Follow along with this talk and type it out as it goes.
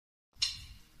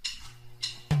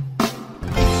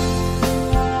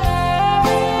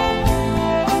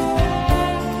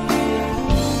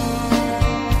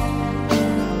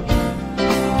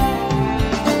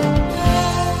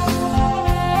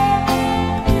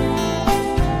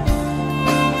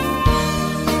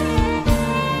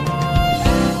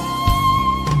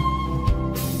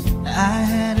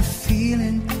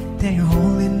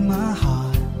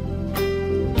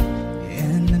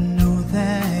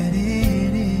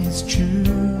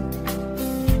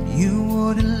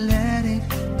wouldn't let it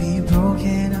be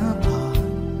broken apart,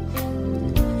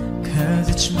 'cause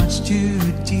it's much too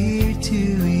dear to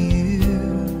you.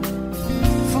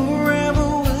 Forever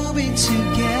we'll be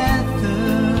together,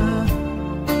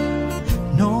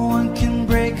 no one can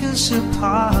break us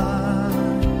apart.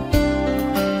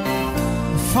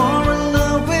 For a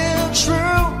love will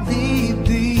truly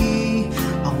be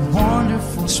a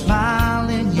wonderful smile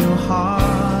in your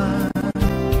heart.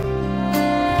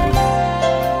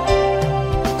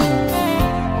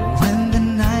 When the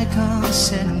night comes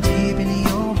and I'm deep in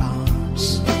your arms,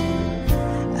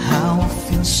 I will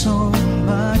feel so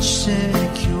much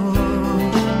secure.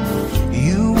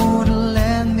 You wouldn't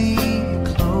let me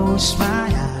close my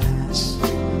eyes,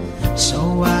 so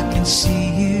I can see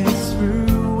you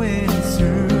through and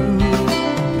through.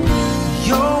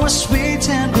 You're a sweet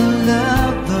tender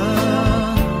lover,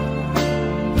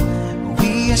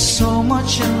 we are so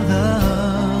much in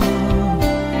love.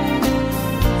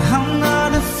 I'm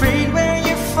not afraid when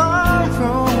you're far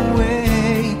away,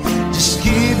 just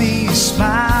give me a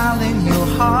smile in your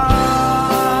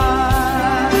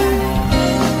heart.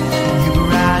 You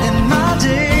brighten my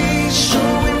day,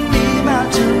 showing me my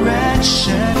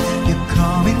direction. You're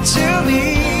coming to me,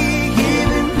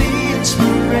 giving me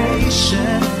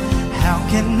inspiration. How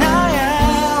can I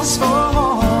ask for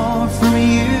more from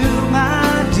you, my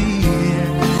dear?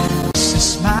 Just a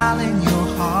smile in your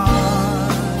heart.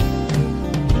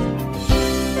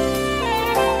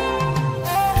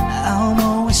 I'm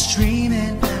always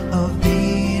dreaming of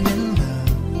being in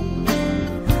love,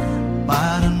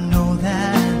 but I know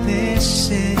that this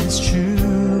is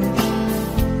true.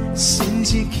 Since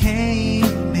you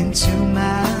came into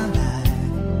my life,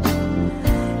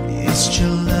 it's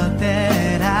true love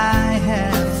that I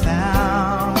have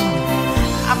found.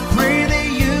 I pray that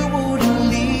you wouldn't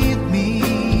leave me,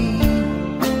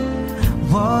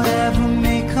 whatever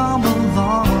may come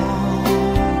along.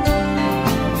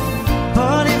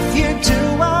 But if you do,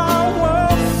 our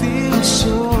world feels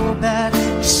so bad.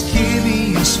 Just give me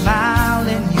a smile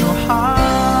in your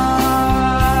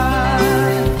heart.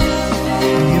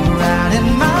 You brighten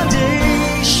my day,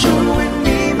 showing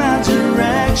me my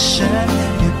direction.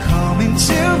 You're coming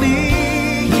to me,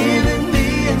 giving me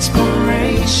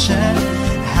inspiration.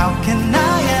 How can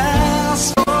I ask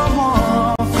for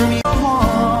more from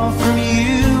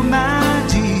you, my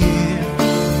dear?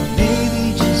 Baby,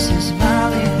 just a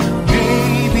smile in your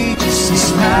baby, just a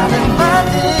smile in my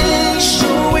day,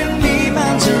 showing me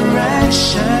my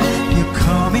direction. You're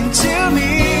coming to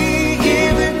me,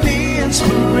 giving me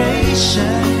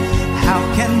inspiration. How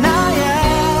can I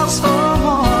ask for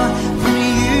more from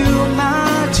you, my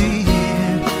dear?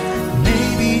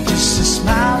 Maybe just a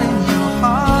smile in your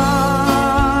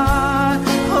heart.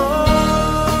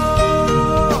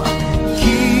 Oh,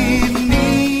 give me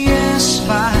a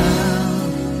smile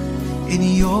in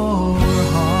your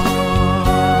heart.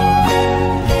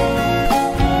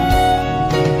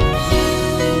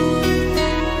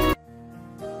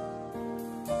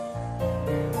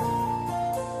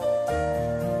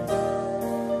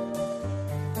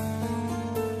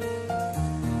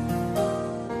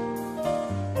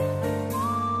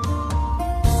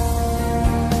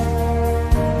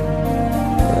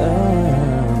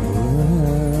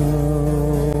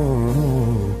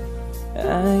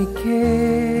 I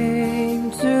came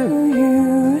to you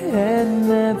and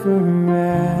never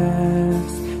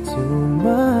asked too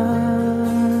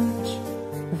much,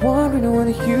 wondering what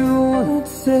you would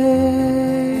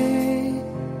say,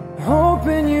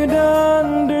 hoping you'd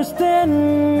understand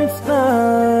it's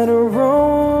not a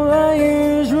role I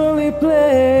usually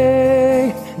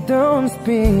play. Don't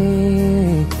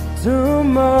speak too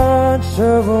much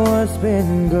of what's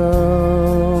been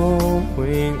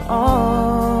going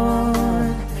on.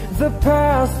 The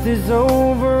past is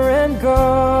over and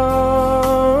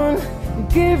gone.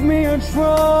 Give me your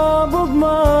troubled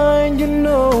mind, you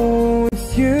know it's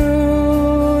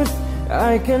used.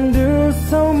 I can do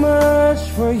so much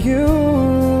for you.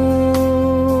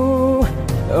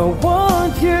 I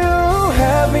want you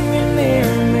having you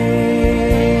near me,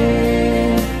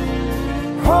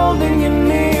 holding you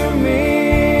near me.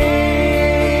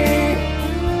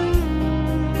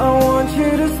 I want you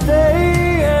to stay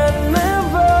and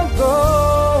never go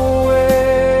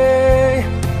away.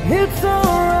 It's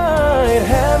alright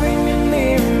having you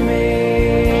near me,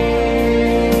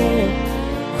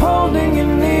 holding you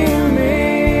near me.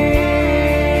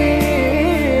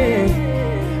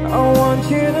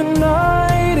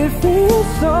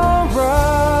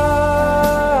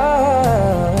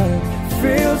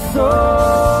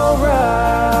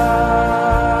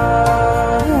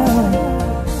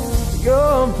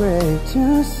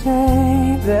 to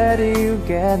say that you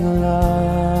get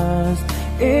lost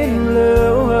in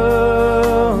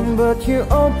love, but you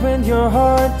opened your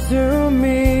heart to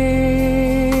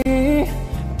me.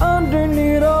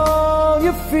 Underneath all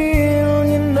you feel,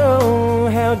 you know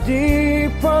how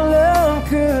deep our love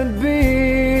could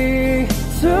be.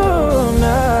 Tonight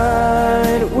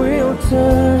we'll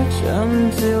touch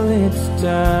until it's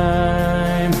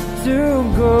time to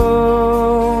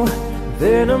go.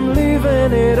 Then I'm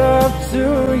leaving it up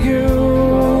to you.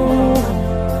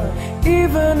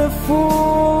 Even a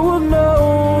fool will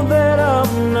know that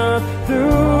I'm not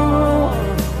through.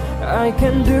 I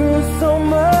can do so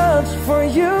much for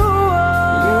you.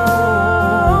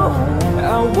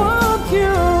 I want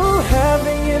you,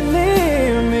 having you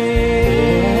near me,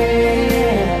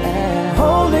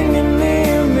 holding you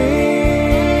near me.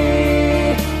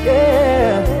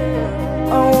 Yeah,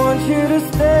 I want you to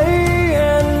stay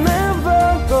and never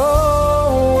go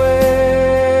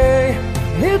away.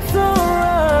 It's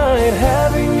alright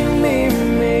having you near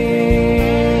me,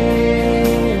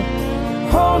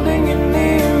 holding you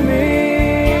near me.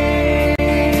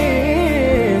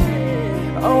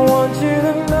 I want you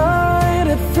tonight,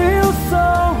 it feels so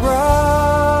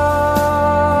right,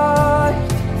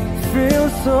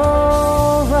 feels so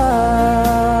right.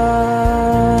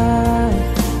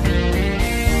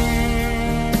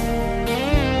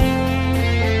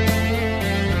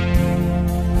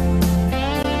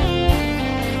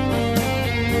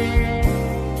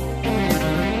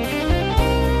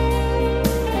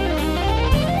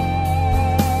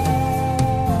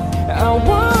 I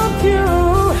want you,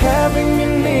 having you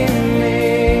near me,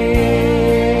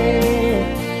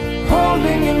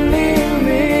 holding you near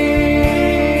me.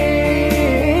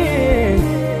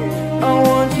 I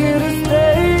want you to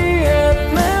stay and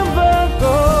never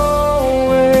go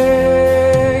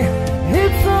away.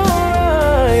 It's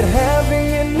alright having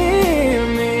you near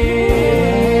me,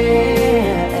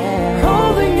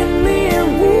 holding you near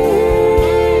me.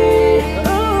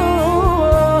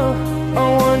 Oh, I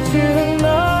want you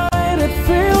tonight, it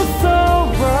feels so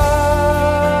right,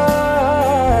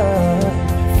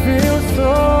 feels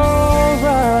so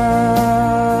right,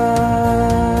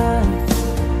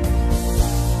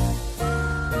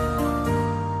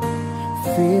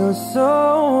 feels so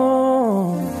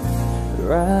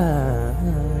right.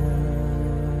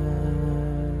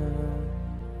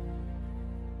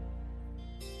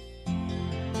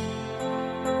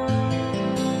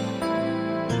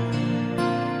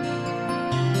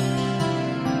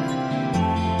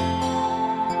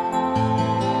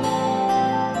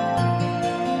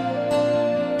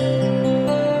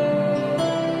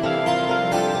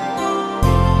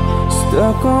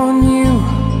 Stuck on you,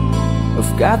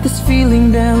 I've got this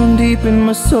feeling down deep in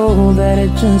my soul that I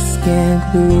just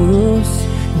can't lose.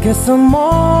 Guess I'm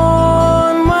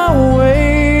on my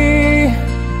way.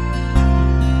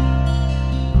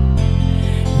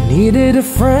 Needed a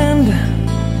friend,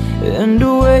 and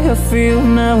the way I feel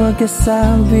now, I guess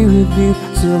I'll be with you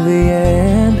till the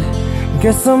end.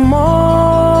 Guess I'm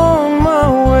on my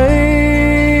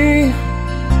way.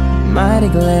 Mighty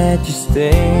glad you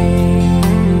stayed.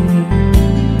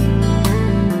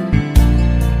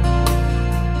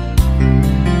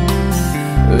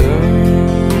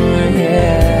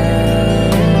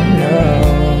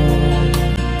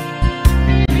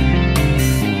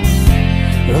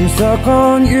 I'm stuck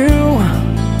on you,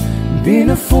 been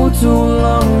a fool too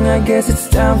long. I guess it's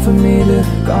time for me to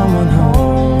come on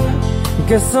home.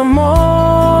 Guess I'm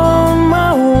on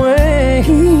my way.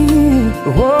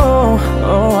 Whoa,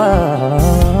 oh,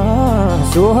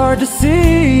 so hard to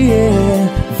see, yeah,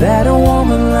 that a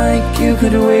woman like you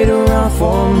could wait around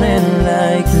for a man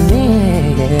like me.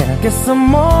 Yeah. Guess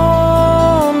I'm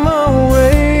on my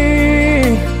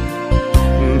way.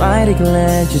 Mighty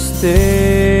glad you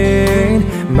stayed,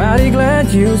 mighty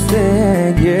glad you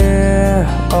stayed, yeah.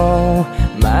 Oh,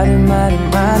 mighty, mighty,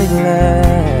 mighty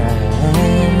glad,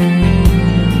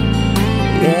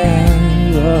 yeah.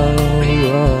 Oh,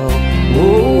 oh,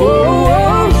 oh,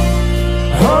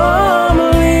 oh. I'm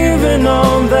leaving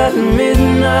on that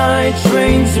midnight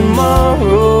train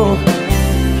tomorrow,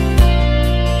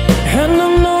 and I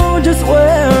know just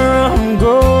where I'm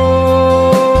going.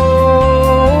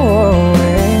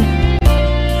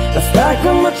 I've packed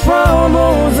up my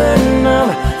troubles and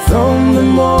I've thrown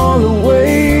them all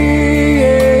away,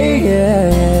 yeah.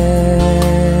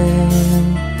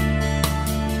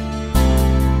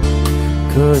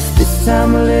 'Cause this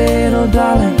time, little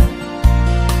darling,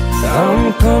 I'm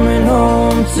coming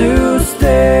home to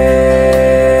stay.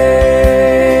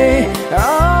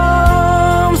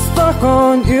 I'm stuck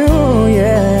on you,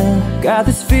 yeah. Got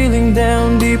this feeling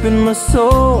down deep in my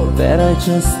soul that I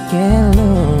just can't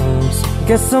lose.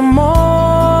 Guess I'm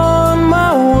on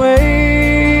my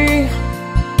way.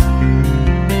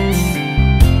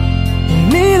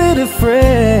 Needed a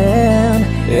friend,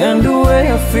 and the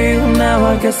way I feel now,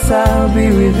 I guess I'll be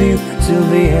with you till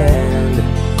the end.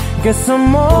 Guess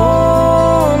I'm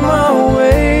on my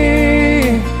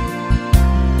way.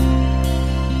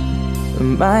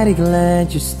 I'm mighty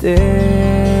glad you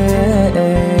stayed.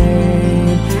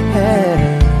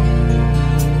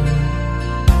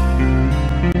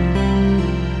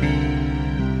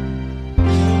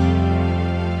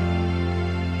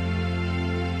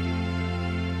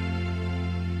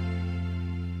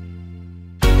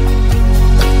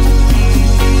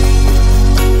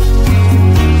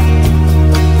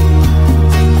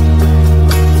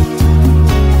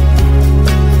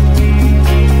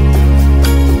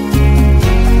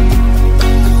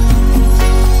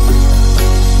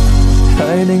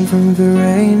 Hiding from the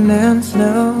rain and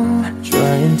snow,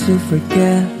 trying to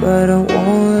forget but I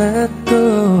won't let go.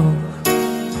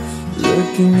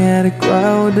 Looking at a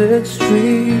crowded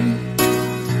street,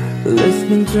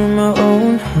 listening to my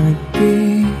own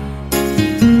heartbeat.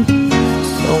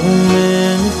 So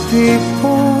many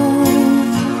people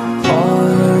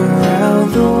all around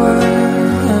the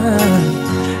world.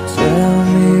 Tell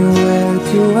me, where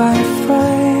do I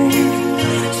find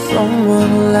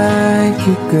someone like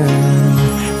you, girl?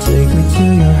 Take me to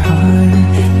your heart,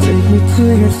 take me to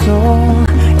your soul.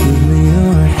 Give me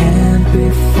your hand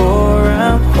before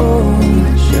I'm home.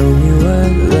 Show me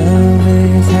what love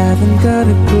is, haven't got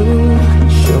a clue.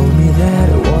 Show me that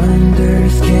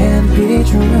wonders can't be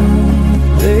true.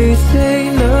 They say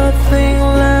nothing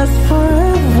lasts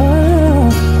forever.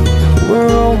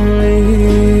 We're only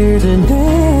here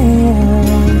today.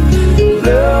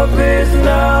 Love is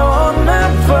now or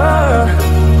never.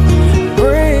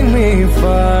 Bring me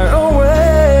far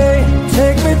away.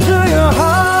 Take me to your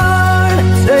heart,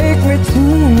 take me to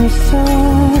your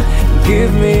soul.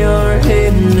 Give me your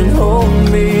hand and hold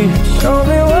me. Show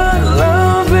me what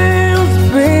love is,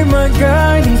 be my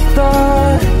guiding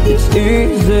star. It's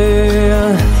easy.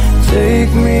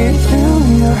 Take me to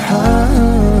your heart.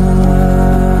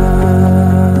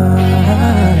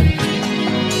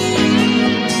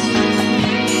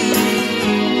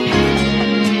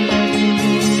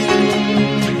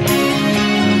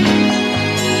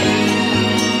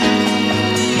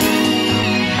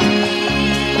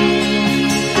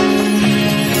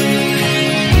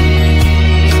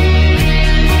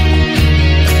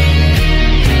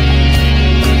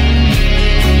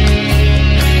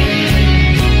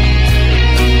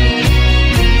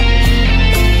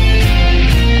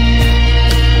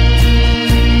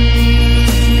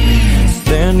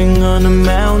 On a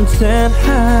mountain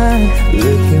high,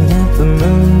 looking at the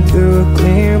moon through a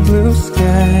clear blue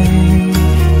sky.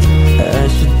 I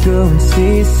should go and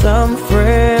see some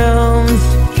friends,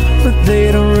 but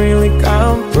they don't really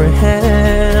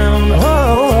comprehend.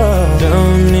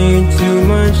 Don't need too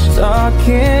much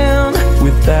talking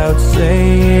without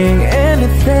saying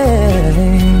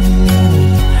anything.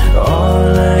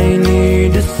 All I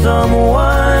need is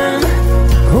someone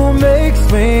who makes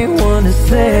me wanna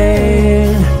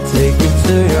sing. Take me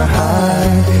to your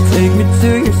heart, take me to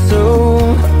your soul.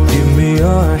 Give me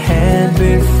your hand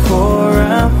before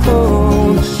I'm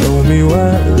home. Show me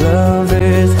what love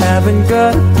is, haven't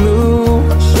got a clue.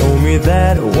 Show me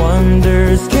that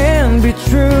wonders can be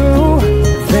true.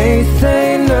 They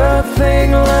say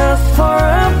nothing lasts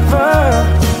forever.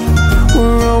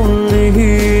 We're only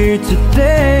here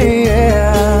today,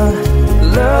 yeah.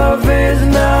 Love is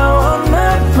now or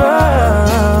never.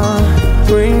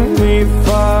 Bring me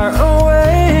far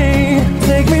away.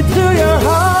 Take me to your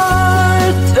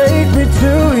heart, take me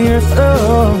to your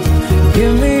soul.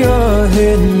 Give me your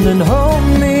hand and hold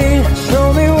me. Show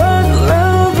me what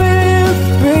love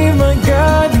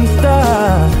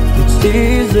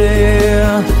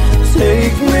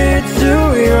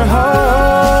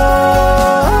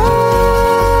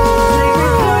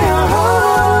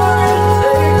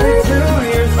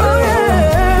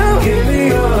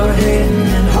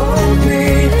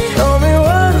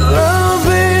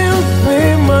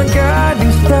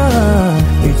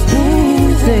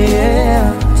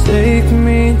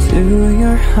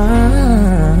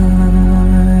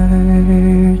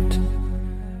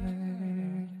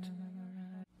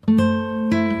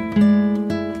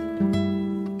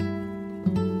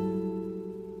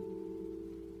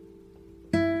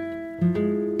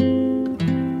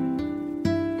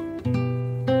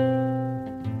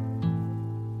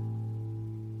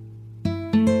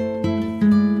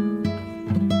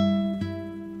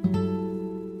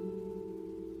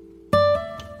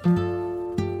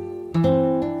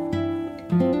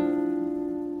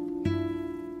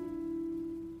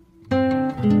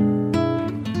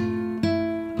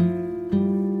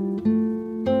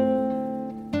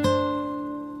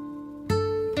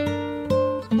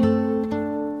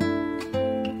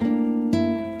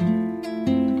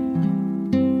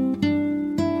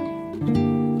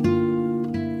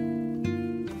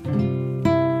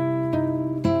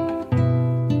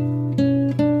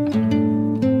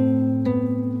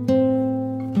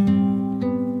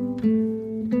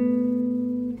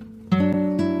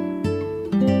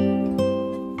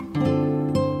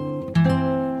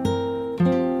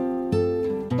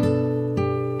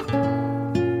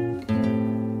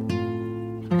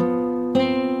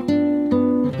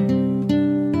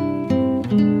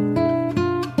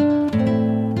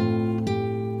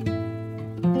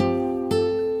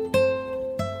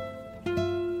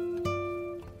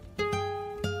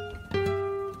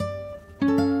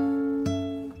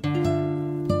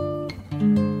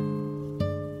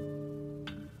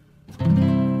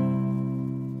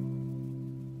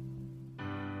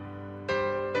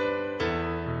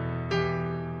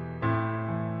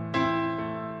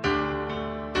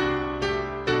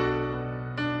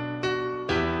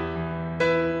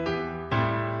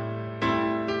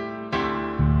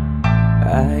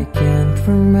I can't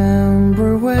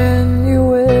remember when you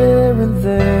weren't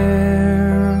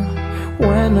there,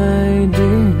 when I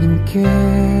didn't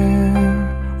care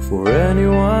for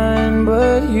anyone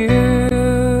but you.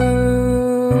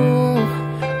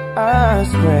 I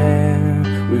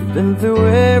swear we've been through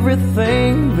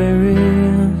everything there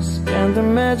is. Can't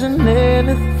imagine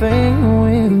anything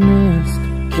we've missed.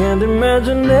 Can't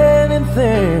imagine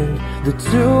anything the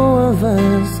two of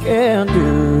us can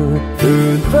do.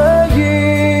 Through the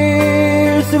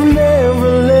years, you've never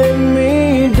let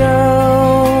me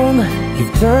down.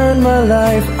 You've turned my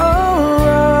life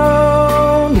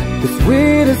around. The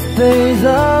sweetest days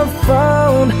I've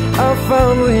found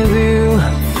with you.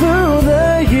 Through the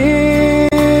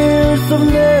years, I've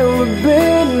never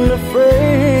been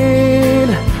afraid.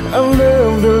 I've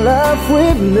lived the life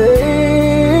we've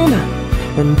made,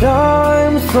 and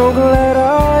I'm so glad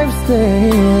I've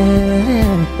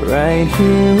stayed right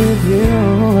here with you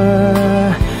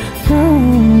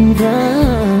through the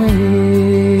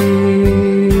years.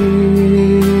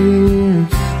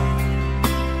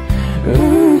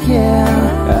 Ooh, yeah,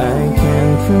 I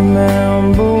can't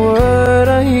remember what I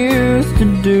used to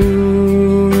do,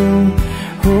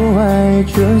 who I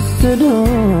trusted, who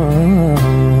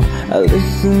I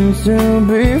listened to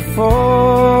before.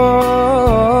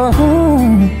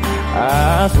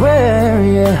 I swear,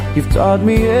 yeah, you've taught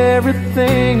me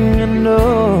everything I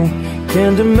know.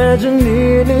 Can't imagine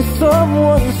needing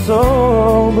someone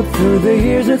so, but through the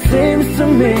years it seems to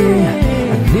me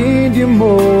I need you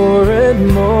more and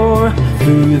more.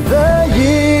 Through the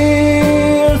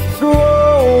years, through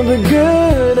all the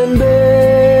good and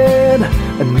bad,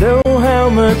 I know how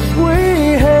much we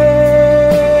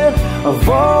had. I've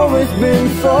always been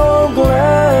so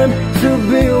glad to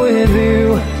be with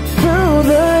you. Through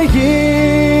the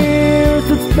years,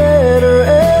 it's better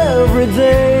every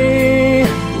day.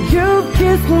 You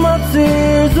kiss my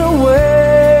tears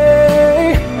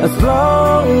away. As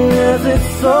long as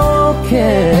it's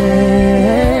okay,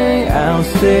 I'll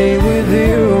stay with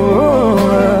you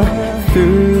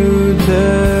through the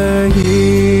years.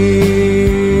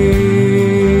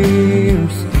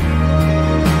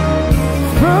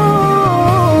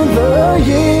 Through the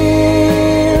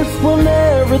years, when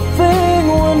everything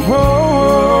went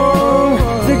wrong,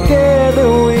 together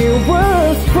we were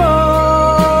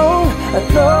strong. I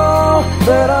know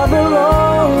that I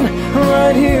belong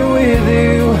right here with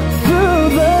you. Through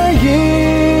the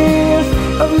years,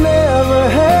 I've never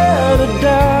had a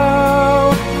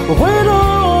doubt. We'd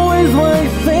always work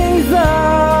things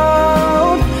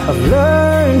out. I've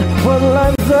learned what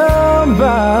life's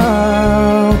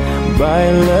about by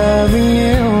loving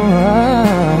you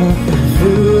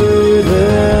through the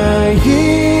years.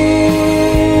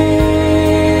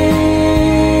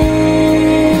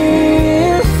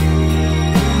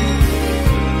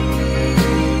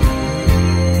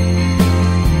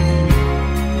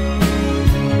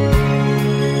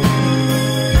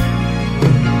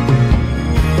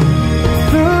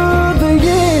 Through the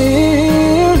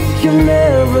years, you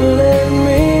never let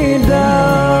me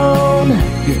down.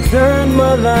 You turned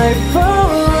my life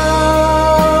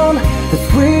around. The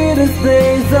sweetest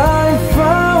days I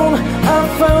found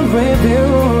with you.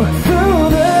 Through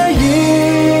the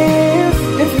years,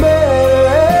 it's better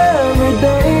every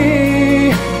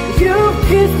day. You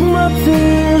kiss my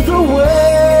tears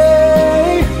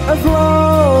away. As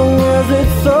long as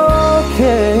it's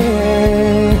okay,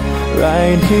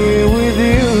 right here with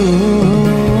you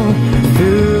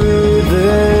through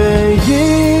the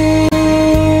years.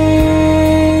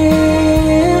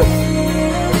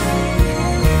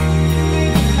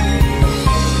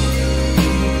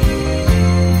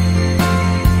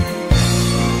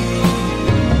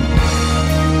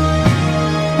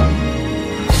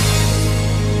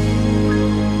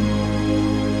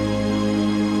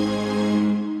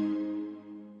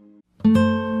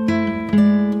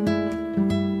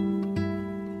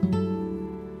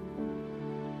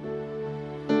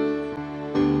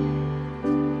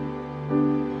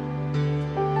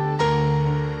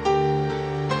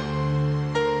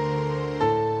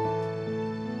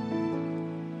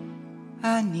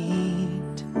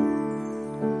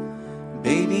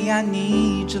 I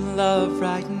need your love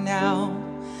right now,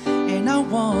 and I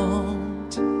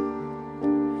want,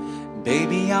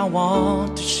 baby, I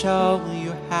want to show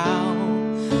you how.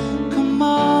 Come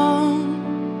on,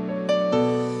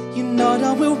 you know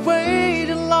that we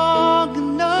waited long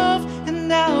enough, and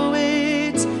now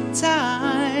it's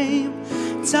time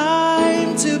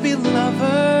to be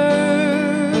lovers.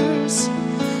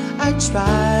 I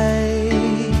try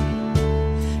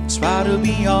to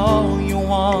be all you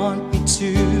want me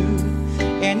to,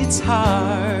 and it's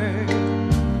hard.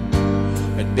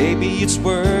 Baby, it's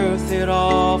worth it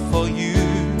all for you.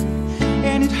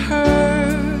 And it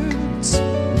hurts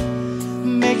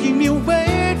making me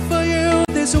wait for you.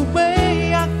 There's a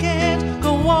way I can't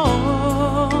go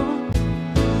on.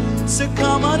 So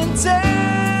come on and take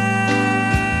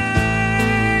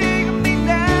me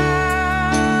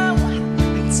now,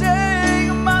 and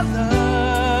take my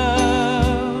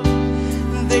love.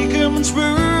 They come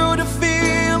through the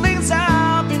feelings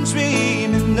I've been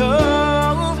dreaming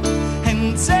of.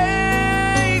 And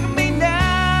take me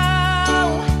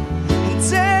now, and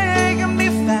take me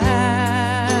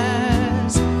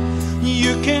fast.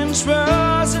 You can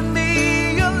trust in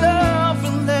me, your love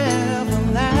will never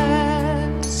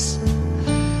last.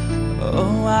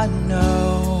 Oh, I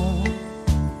know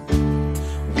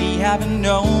we haven't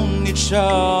known each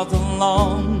other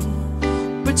long,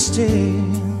 but still,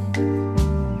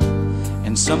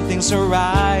 and some things are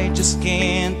right, just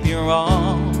can't be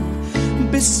wrong.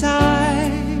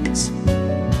 Besides,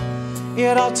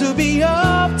 it ought to be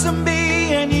up to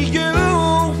me and you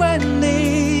when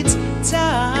it's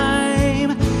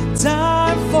time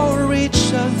for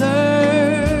each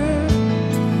other.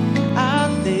 I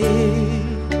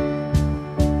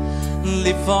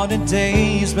live for the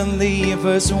days when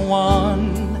leavers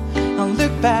won, and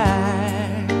look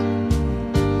back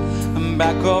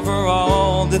over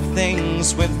all the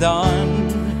things we've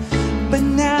done. But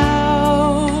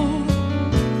now,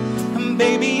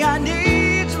 baby, I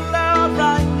need your love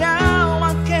right now.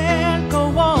 I can't go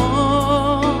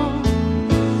on.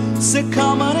 So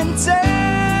come on and take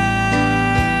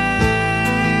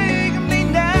me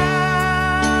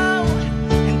now,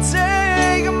 and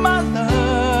take my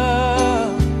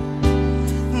love.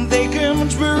 They come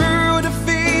through the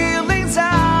feelings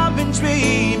I've been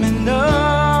dreaming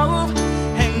of.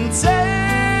 And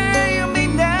take me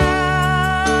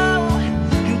now,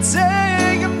 and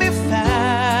take me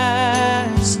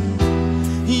fast.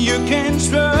 You can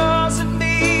trust in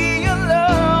me, your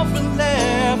love will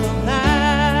never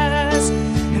last.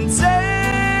 And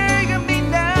take me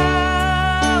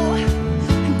now,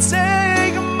 and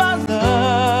take my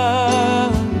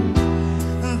love.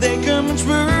 They come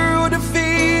through the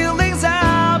feelings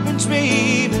I've been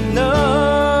dreaming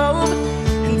of.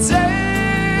 And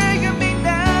take me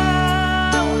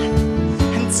now,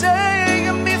 and take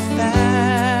me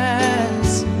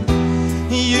fast.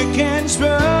 You can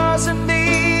trust in me,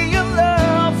 your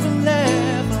love will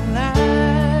never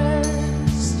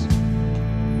last.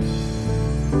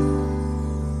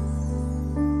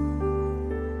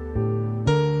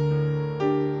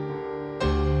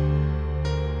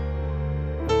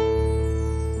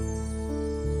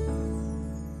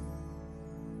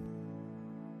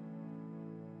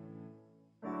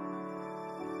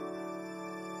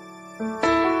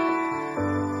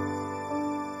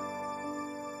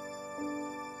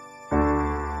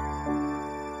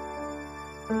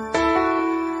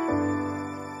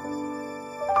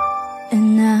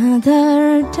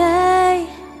 Another day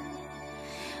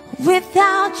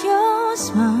without your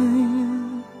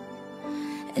smile.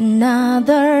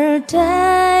 Another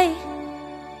day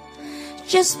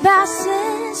just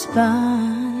passes by.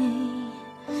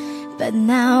 But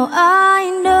now I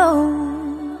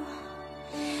know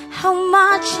how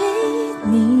much it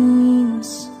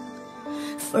means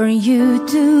for you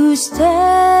to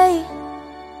stay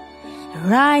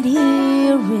right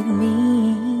here with me.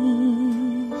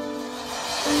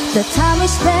 The time we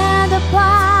spend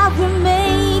apart will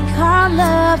make our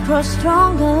love grow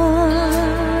stronger.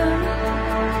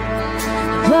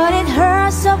 But it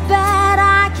hurts so bad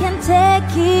I can't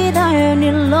take it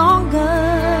any longer.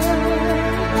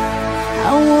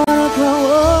 I wanna grow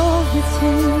old with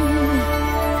you.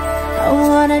 I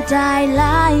wanna die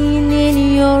lying in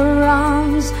your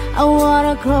arms. I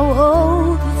wanna grow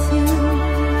old with you.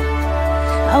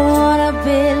 I wanna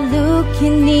be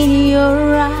looking in your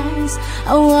eyes.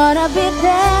 I wanna be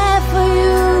there for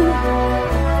you,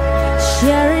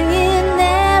 sharing in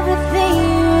everything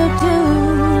you do.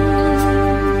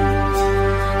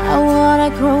 I wanna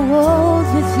grow old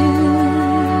with you.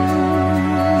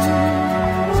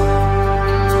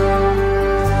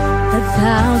 A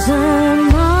thousand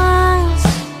miles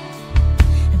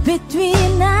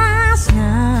between us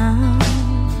now.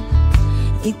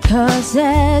 It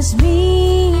causes me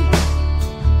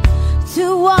to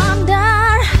wonder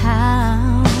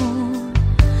how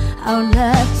our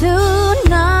love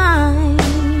tonight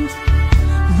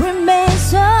remains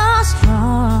so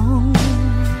strong.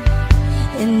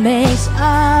 It makes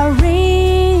our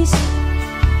wrist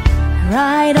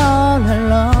right all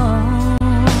along.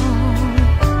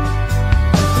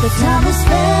 The time we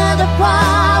spend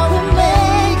apart will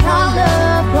make our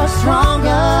love grow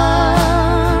stronger.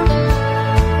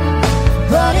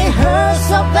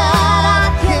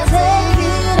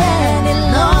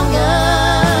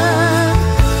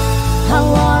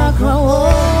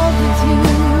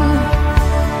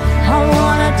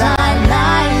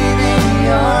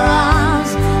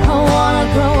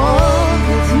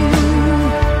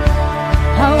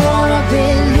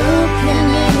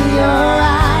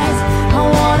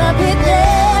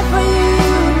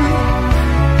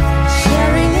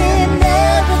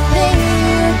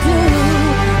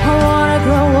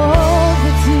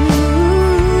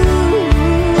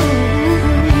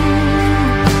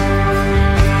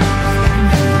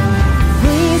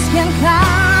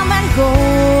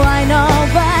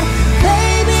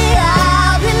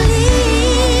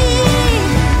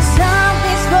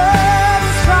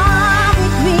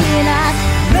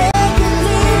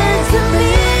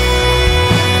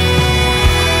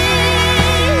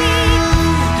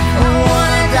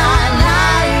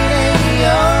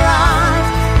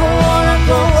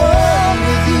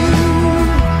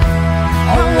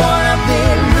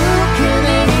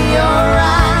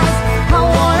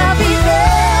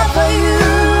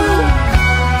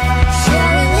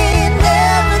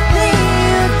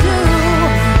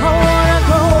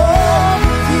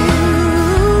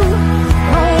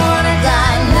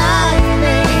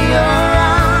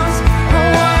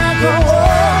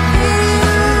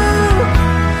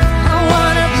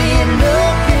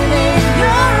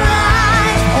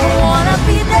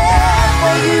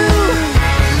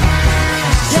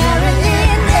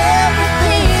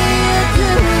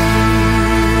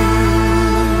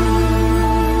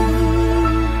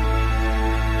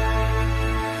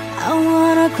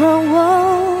 wanna grow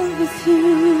old with you.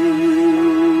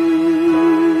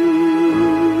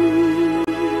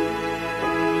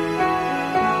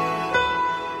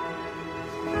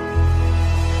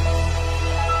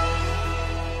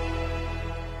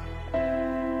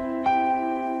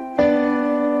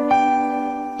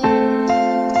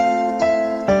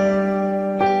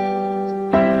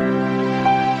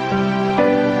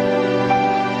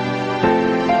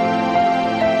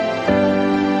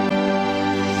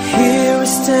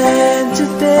 Stand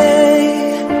today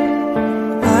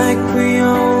like we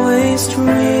always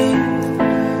dreamed,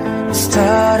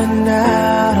 starting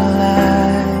out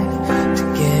alive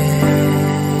together.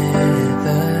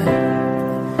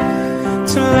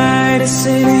 The light is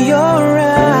in your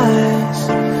eyes,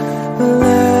 the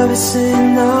love is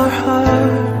in our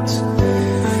hearts.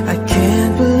 I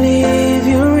can't believe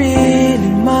you're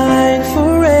really mine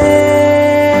forever.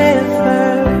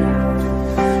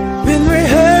 Been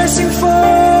rehearsing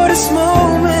for this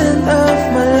moment of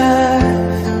my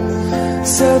life,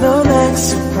 so don't act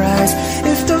surprised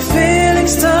if the feeling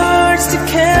starts to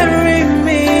carry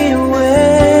me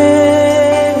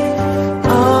away.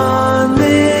 On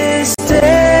this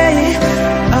day,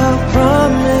 I'll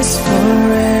promise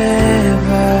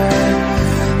forever.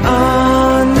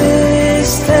 On this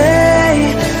day,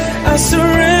 I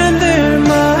surrender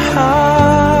my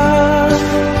heart.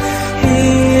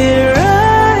 Here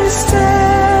I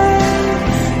stand,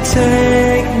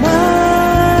 take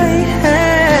my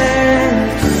hand,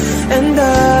 and I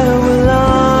will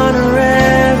honor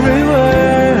every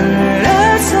word I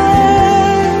say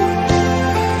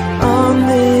on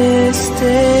this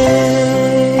day.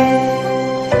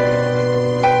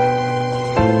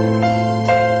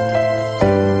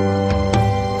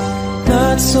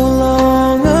 Not so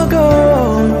long ago,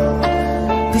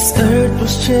 this earth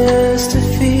was just a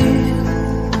field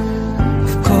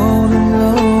of cold and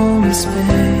lonely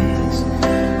space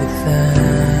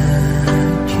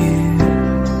without you.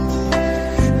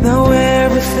 Now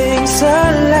everything's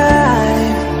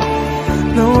alive,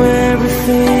 now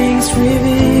everything's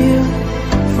revealed.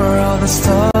 For all the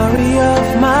story of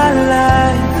my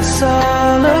life is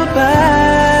all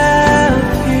about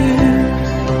you.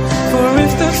 For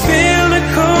if the feel the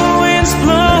cold wind's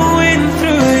blowing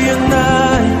through your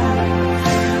night,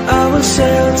 I will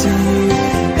shelter you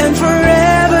and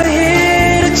forever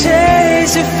here to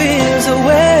chase your fears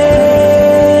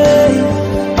away.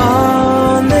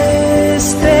 On this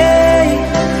day,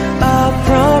 I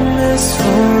promise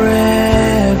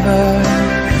forever.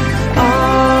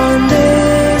 On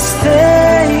this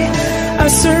day, I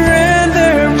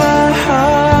surrender my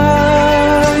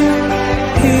heart.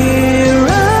 Here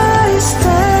I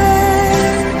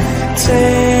stand,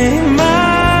 take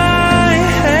my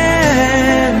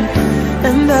hand,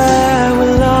 and I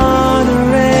will honor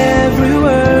every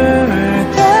word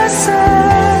I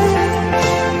say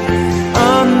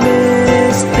on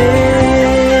this day.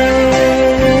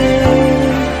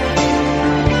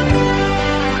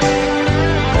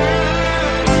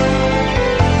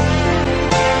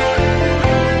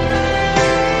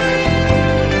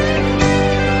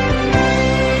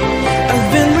 I've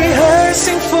been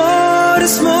rehearsing for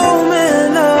this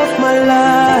moment of my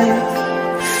life,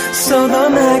 so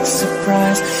don't act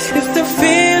surprised if the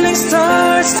feeling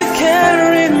starts to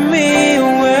carry me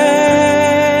away.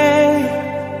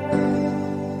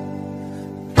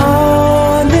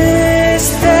 On this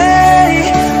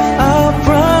day, I'll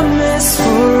promise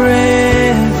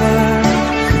forever.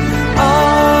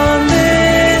 On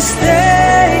this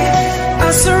day, I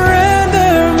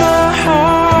surrender my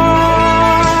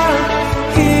heart.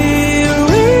 Here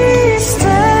we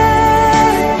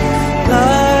stand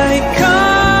like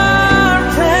our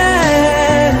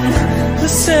plan, to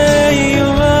say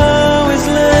you'll always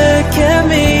look at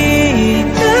me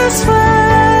this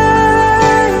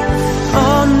way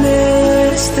on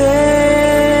this day.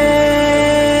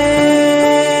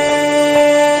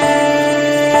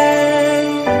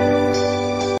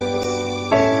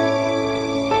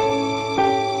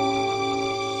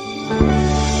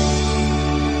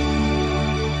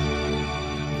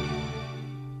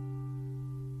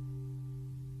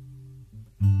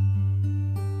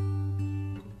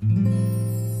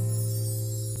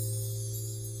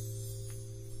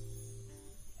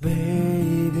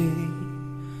 Baby,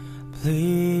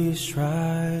 please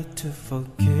try to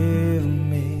forgive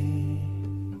me.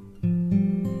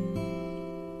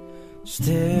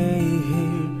 Stay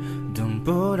here, don't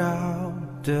put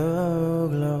out the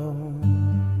glow.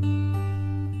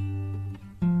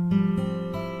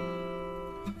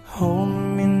 Hold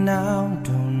me now,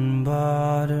 don't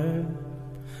bother.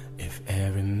 If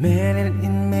every minute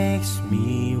it makes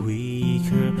me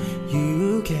weaker,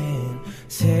 you can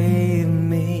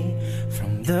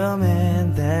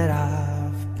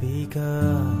wake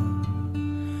up.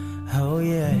 Oh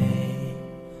yeah.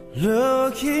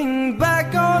 Looking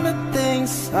back on the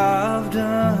things I've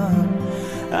done,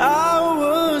 I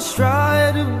was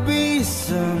trying to be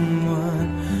someone.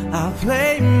 I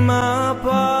played my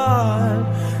part,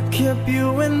 kept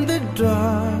you in the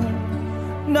dark.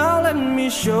 Now let me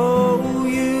show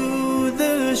you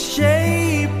the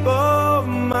shape of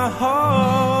my heart.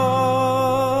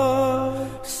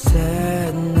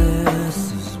 Sadness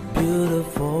is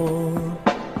beautiful,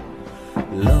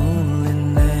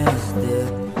 loneliness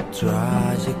is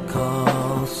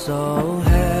tragical. So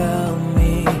help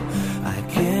me, I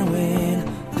can't win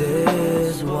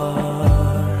this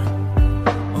war.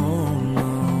 Oh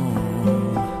no,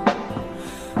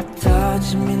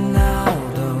 touch me now,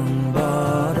 don't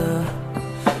bother.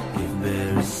 If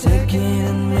every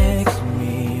second makes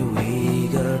me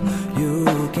weaker, you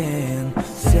can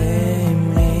save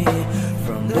me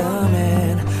from the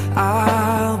man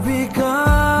I'll become.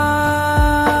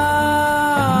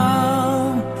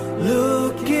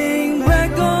 Looking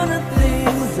back on the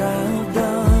things I've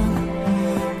done,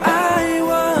 I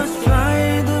was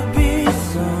trying to be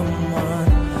someone.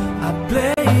 I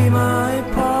play my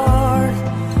part,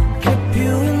 keep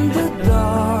you in the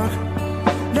dark.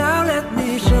 Now let me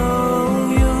show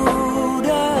you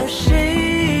the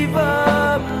shape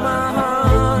of my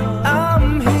heart. I'm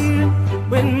here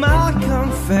with my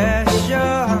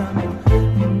confession,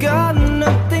 got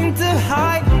nothing to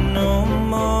hide no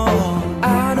more.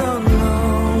 I don't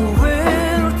know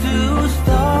where to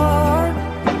start,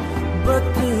 but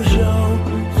to show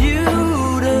you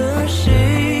the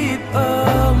shape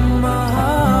of my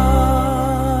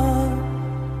heart.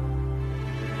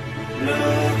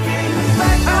 Looking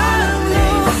back, I'm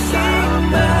looking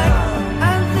back,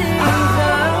 I think I've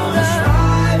done.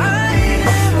 I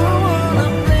never wanna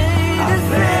play the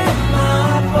same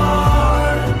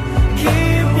part,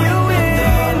 keep you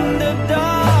in the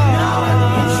dark. Now let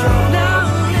me show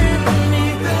you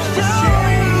the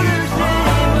shape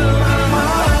of my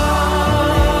heart.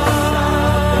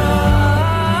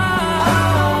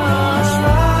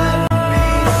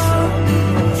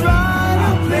 Try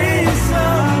to be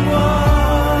someone,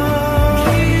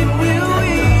 keep you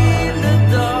in the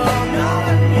dark. Now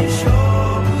let me show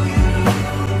you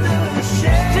the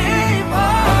shape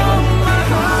of my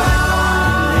heart.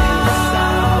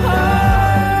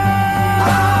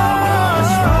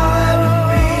 Try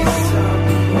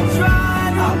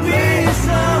to be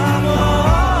someone,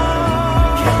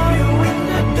 keep you in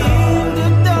the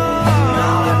dark.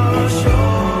 Now let me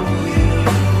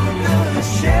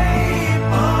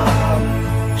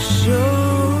show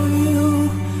you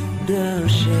the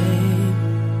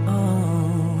shape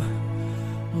of,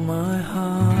 my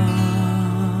heart.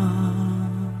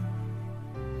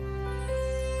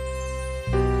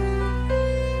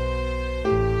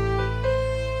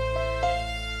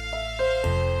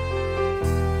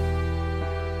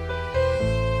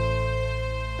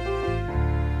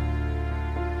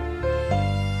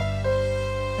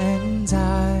 And I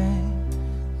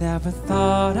never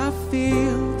thought I'd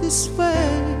feel this way.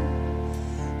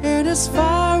 And as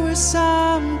far as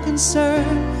I'm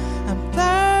concerned, I'm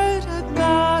glad I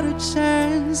got a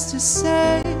chance to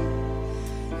say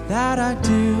that I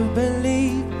do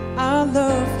believe I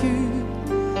love you.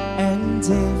 And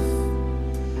if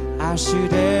I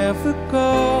should ever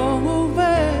go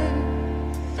away,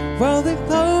 well then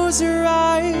close your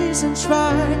eyes and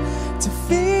try to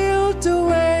feel the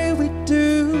way we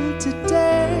do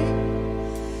today.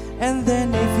 And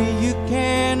then if you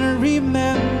can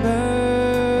remember,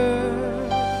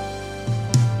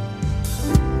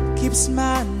 keep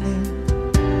smiling,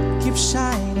 keep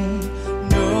shining,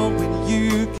 knowing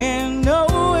you can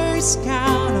always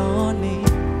count on me.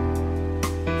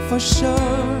 For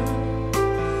sure,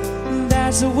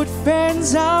 that's what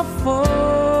friends are for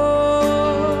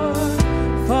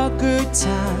good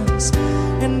times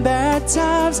and bad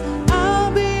times.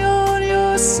 I'll be on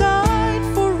your side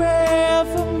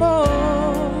forevermore.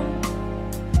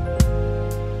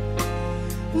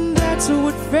 That's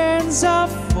what friends are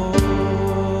for.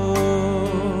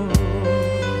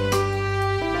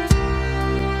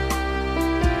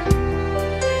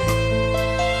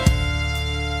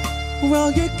 Well,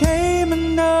 you came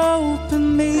and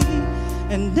opened me,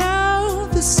 and now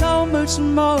there's so much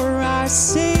more I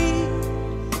see.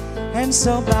 And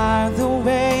so by the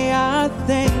way, I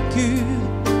thank you.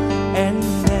 And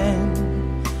then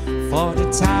for the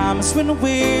times when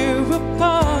we're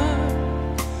apart,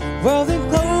 well then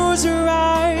close your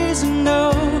eyes and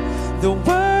know the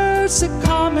words are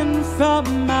coming from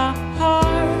my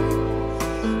heart.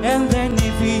 And then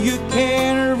if you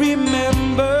can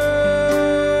remember,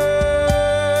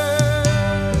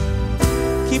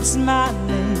 keep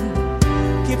smiling,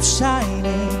 keep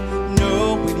shining,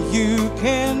 knowing you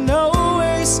can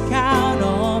always count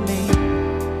on me.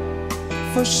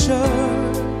 For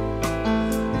sure,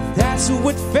 that's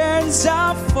what friends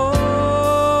are for.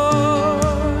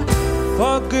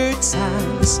 For good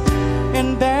times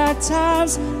and bad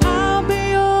times, I'll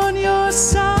be on your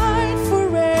side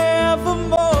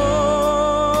forevermore.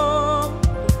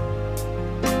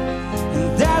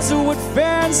 And that's what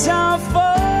friends are for.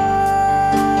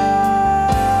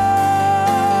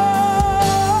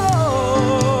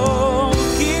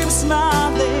 Keep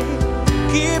smiling,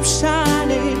 keep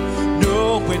shining,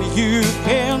 knowing you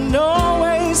can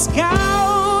always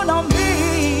count on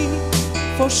me.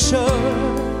 For sure,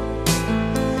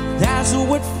 that's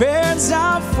what friends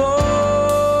are for.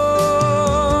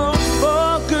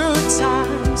 For good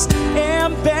times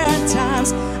and bad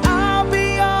times, I'll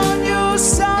be on your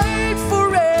side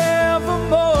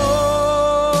forevermore.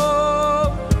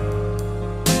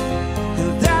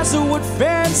 And that's what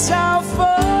friends are for.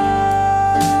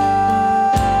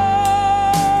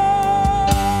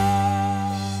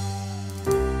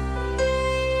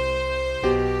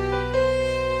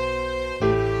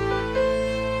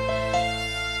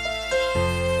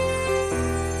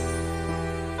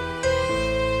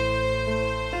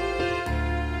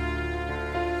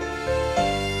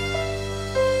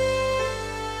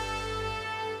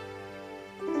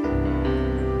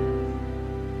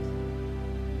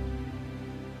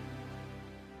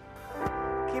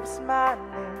 Keep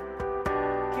smiling,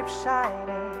 keep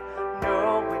shining,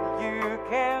 knowing you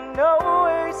can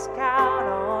always count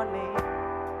on me.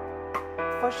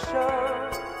 For sure.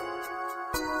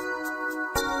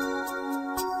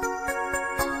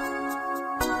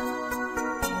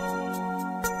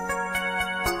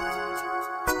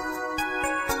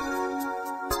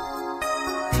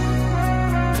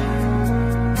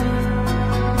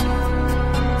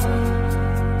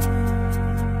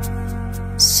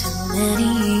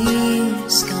 Many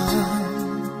years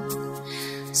gone,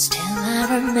 still I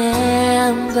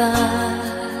remember.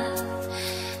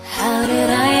 How did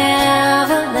I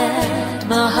ever let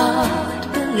my heart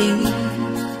believe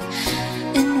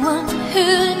in one who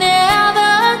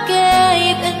never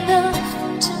gave enough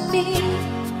to me?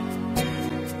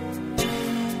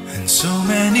 And so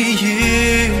many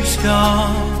years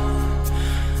gone,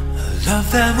 a love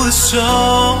that was so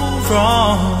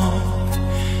wrong.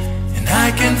 I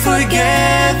can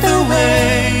forget the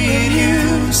way it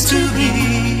used to be,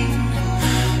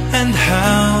 and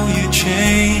how you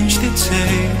changed the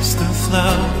taste of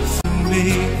love for me.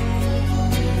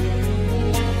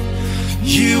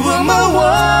 You were my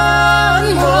one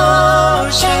more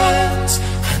chance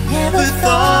I never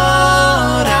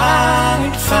thought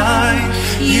I'd find.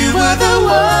 You were the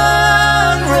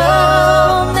one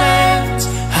romance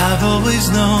I've always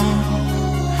known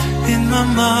in my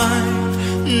mind.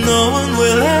 No one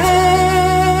will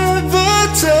ever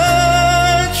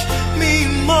touch me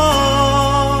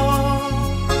more.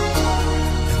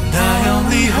 And I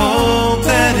only hope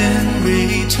that in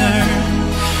return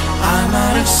I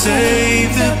might have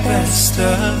saved the best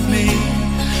of me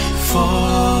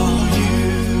for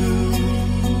you.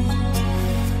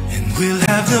 And we'll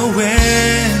have no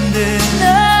ending,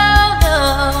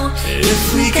 No, if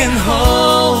we can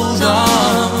hold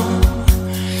on.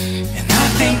 I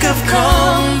think I've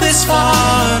come this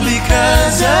far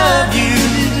because of you.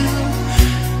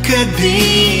 Could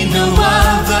be no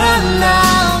other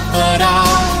love but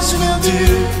ours will do.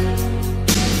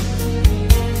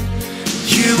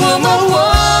 You were my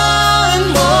one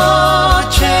more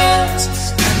chance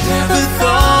I never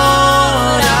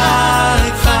thought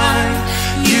I'd find.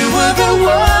 You were the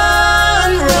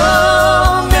one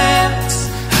romance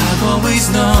I've always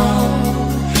known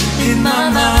in my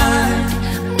mind.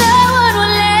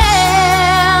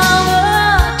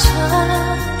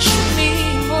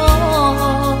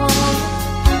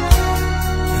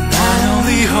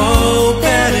 Hope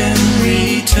that in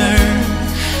return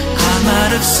I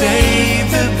might have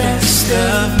saved the best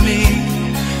of me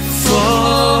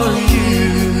for you.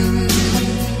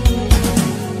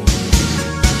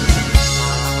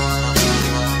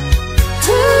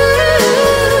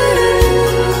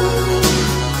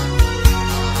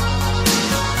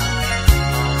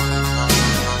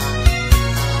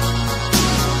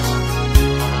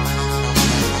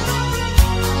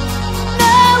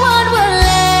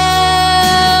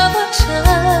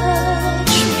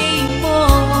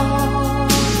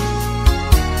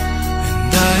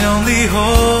 I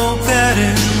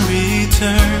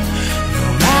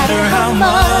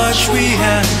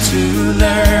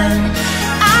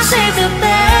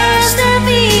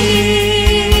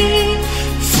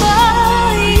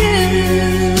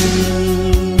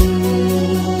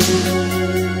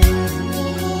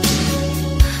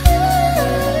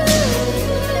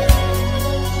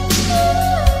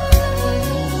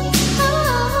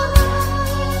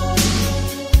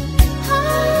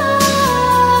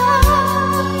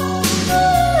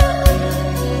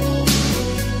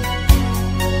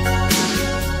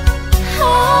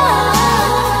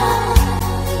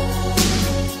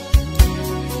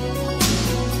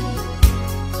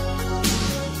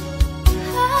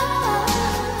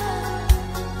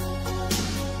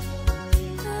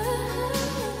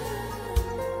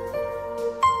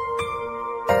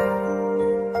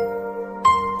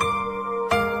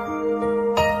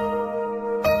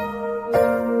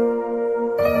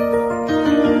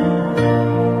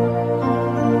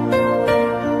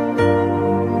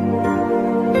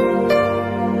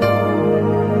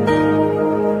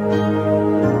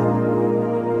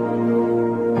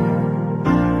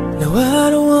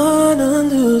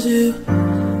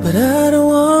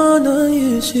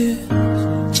you,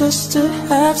 just to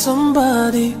have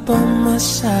somebody by my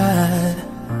side.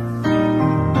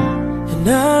 And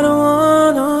I don't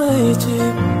wanna hate you,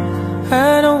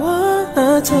 I don't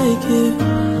wanna take you,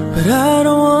 but I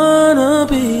don't wanna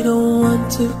be the one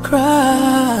to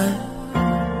cry.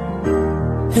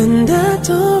 And that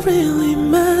don't really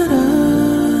matter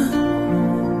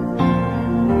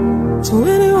to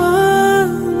anyone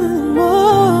anymore.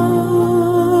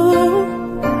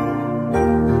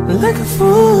 Like a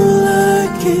fool I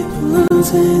keep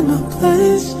losing my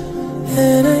place,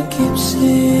 and I keep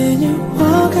seeing you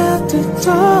walk out the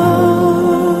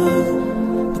door.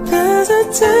 But there's a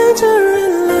danger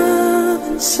in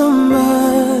loving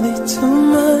somebody too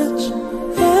much,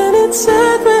 and it's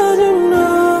sad when you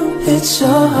know it's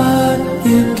your heart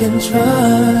you can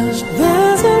trust.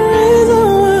 There's a reason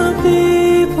why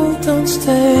people don't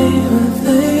stay where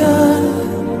they are.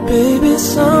 Baby,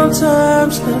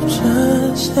 sometimes love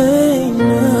just ain't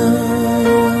enough.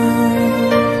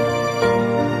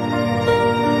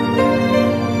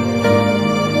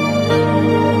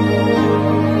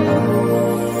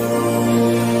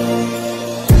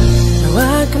 No,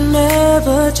 I can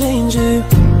never change you,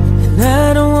 and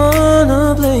I don't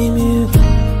wanna blame you.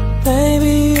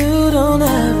 Baby, you don't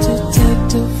have to take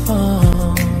too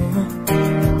far.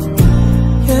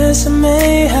 Yes, I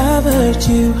may have hurt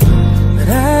you, but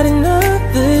I did not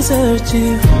desert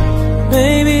you.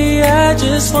 Baby, I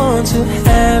just want to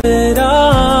have it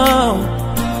all.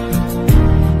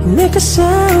 You make a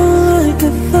sound like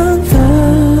a thunder,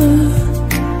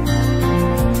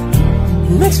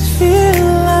 it makes me feel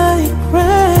like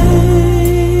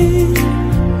rain.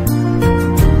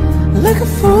 Like a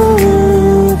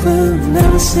fool will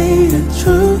never say the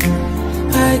truth,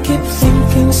 I keep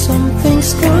thinking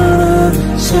something's gonna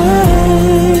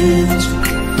change.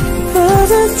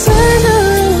 There's a danger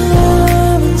in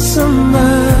loving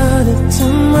somebody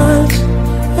too much,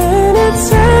 and it's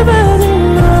everything you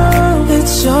know.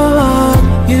 It's your heart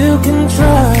you can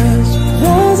trust.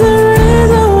 There's a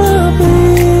reason why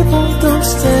people don't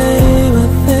stay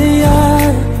where they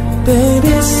are.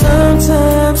 Baby,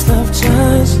 sometimes love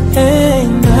just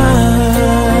ain't enough.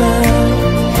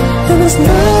 And there's no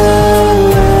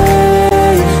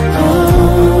way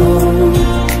home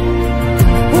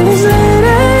when it's late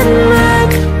at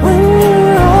night, when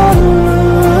you're all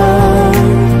alone.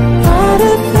 All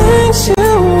the things you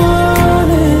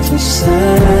wanted to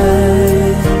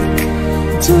say,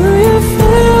 do you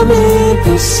feel me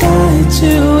beside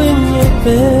you in your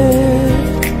bed?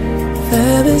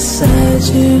 There beside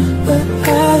you where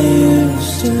I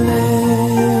used to lay.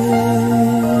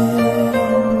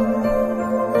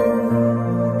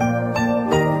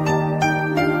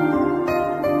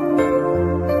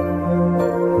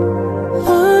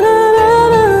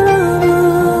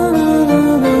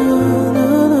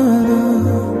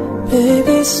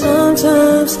 Baby,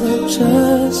 sometimes love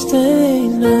just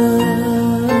ain't enough.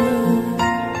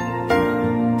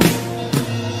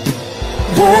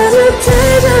 There's a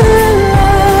danger in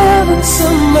loving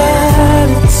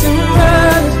somebody too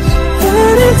much,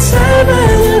 and it's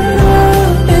everything you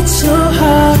know. It's your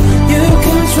heart you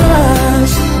can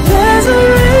trust. There's a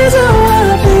reason why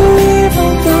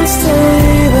people don't stay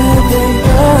where they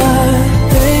are.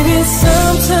 Baby,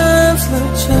 sometimes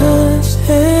love just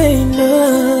ain't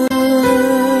enough.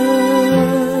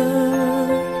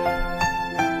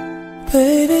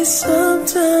 Baby,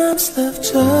 sometimes love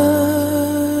just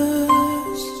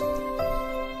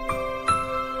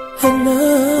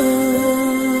enough.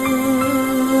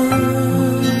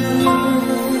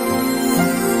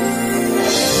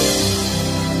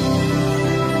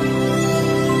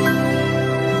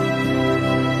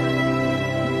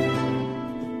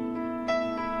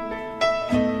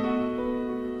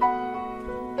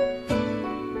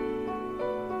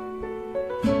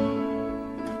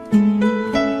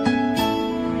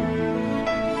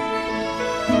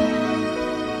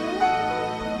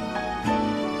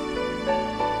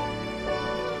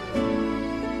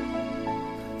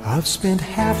 I've spent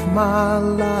half my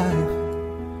life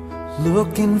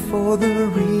looking for the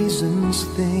reasons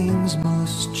things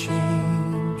must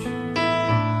change,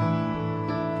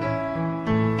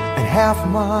 and half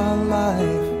my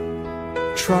life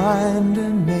trying to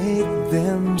make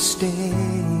them stay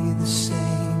the same.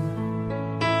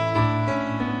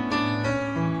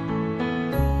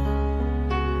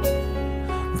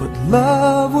 But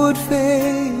love would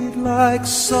fade like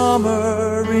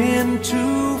summer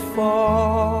into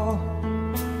fall.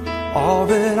 All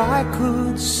that I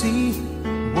could see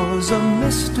was a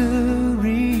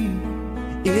mystery.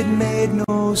 It made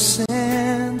no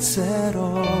sense at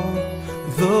all.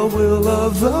 The will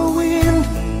of the wind,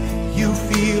 you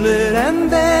feel it and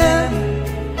then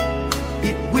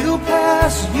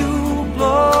pass you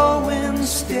blowing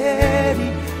steady.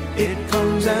 It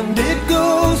comes and it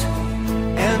goes,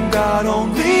 and God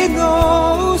only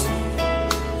knows.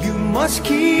 You must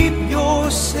keep your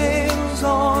sails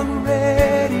on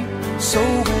ready, so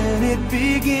when it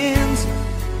begins,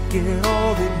 get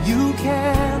all that you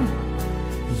can.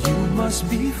 You must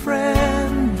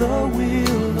befriend the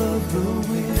will of the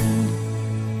wind.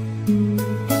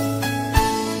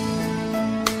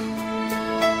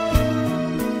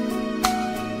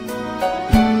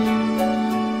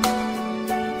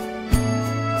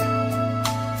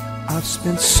 I've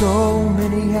spent so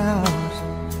many hours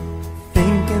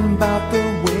thinking about the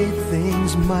way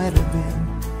things might have been,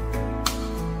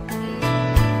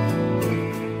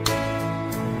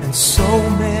 and so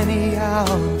many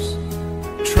hours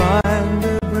trying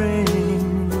to bring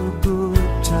the good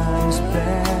times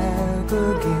back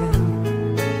again.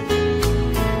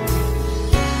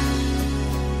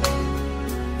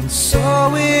 And so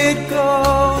it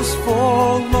goes for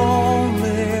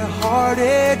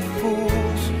lonely-hearted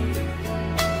fools.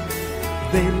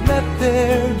 They let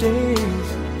their days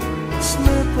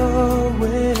slip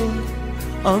away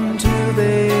until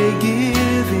they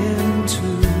give in to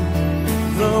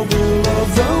the will of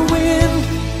the wind.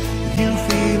 You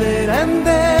feel it and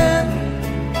then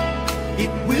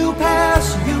it will pass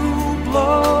you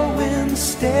blowing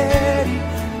steady.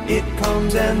 It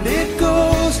comes and it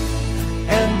goes,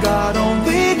 and God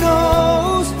only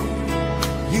knows.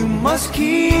 You must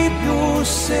keep your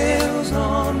sails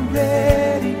on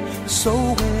ready, so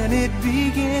when it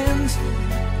begins,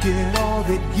 get all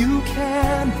that you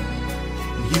can.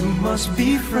 You must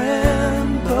befriend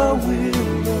the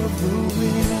will of the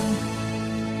wind.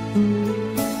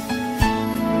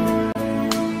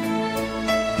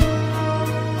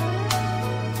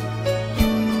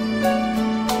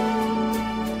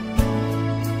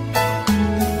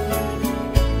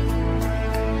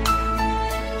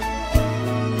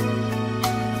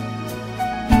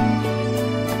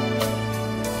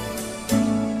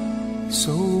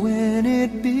 So when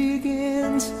it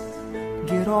begins,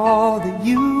 get all that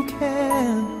you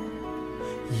can.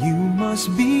 You must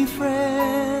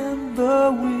befriend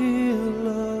the will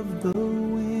of the wind.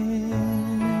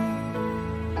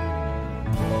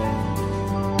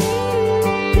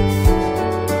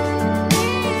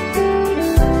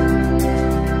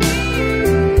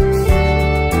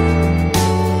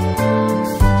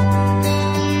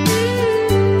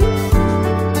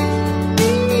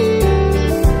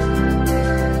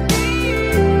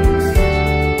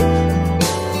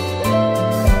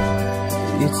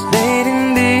 It's late in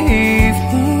the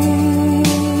evening.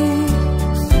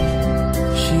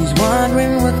 She's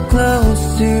wondering what clothes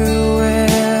to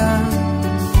wear.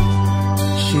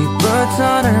 She puts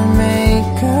on her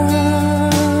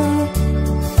makeup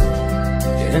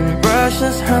and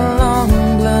brushes her long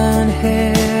blonde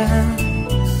hair.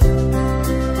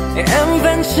 And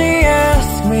then she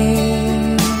asks me,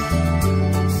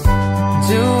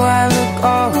 do I look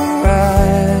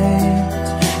alright?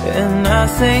 And I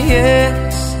say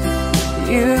yes,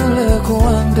 you look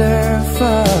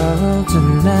wonderful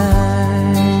tonight.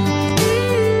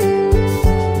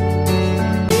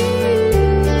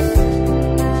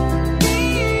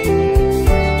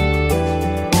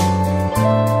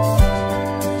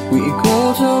 We go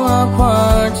to a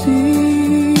party,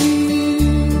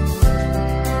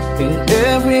 and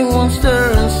everyone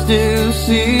starts to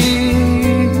see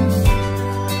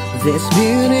this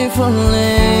beautiful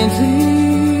lady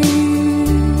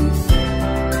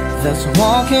that's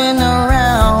walking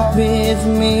around with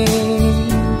me.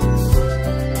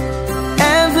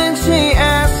 And then she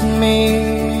asked me,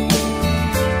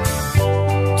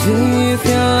 do you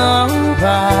feel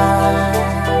alright?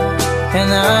 And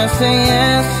I say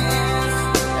yes,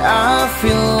 I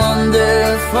feel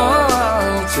wonderful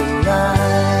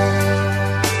tonight.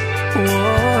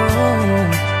 Whoa.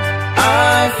 I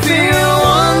feel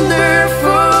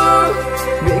wonderful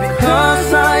because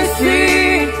I see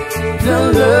the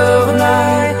love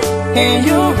light in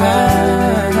your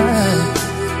eyes,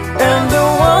 and the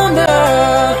wonder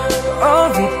of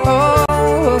it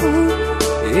all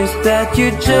is that you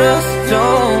just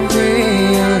don't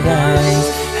realize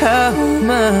how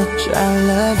much I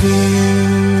love you.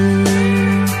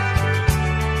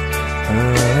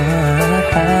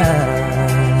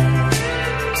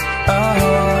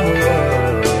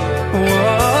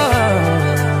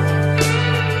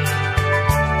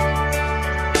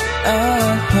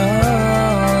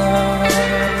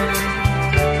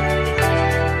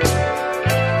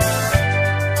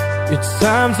 It's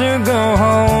time to go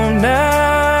home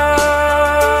now,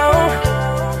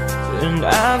 and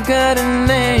I've got an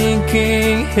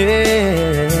aching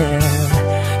head.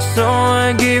 So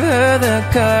I give her the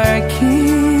car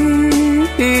key,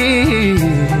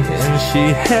 and she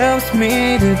helps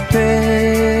me to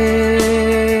pay.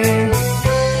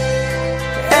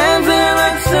 And then I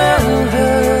tell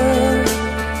her,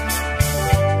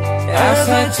 as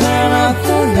I turn up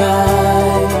the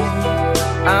light,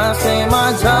 I say, my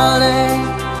darling,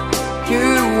 you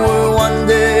were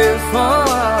wonderful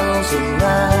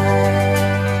tonight.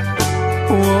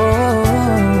 Whoa,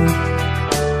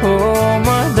 oh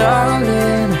my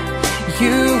darling,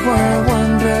 you were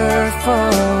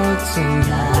wonderful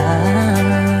tonight.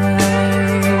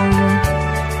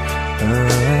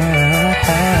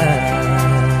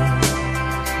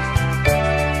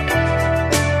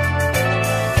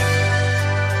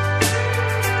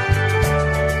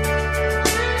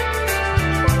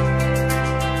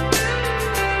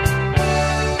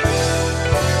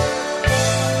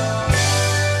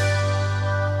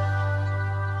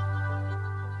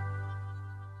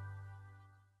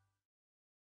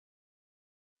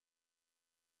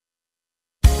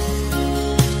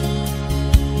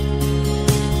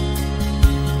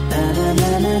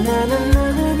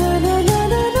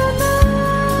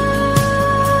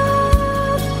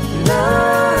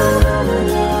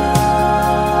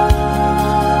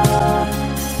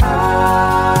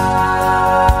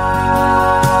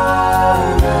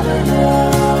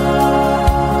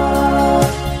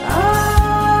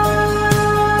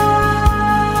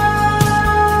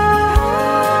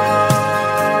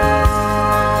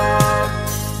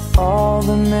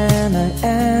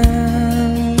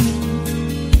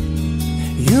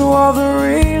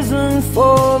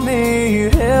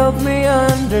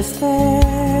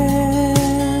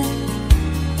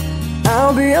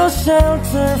 I'll be your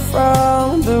shelter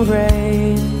from the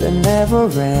rain that never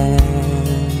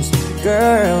ends.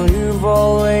 Girl, you've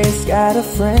always got a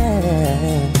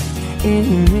friend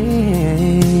in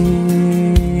me.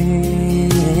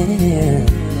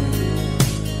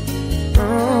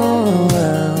 Oh,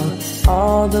 well,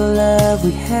 all the love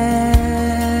we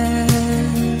had,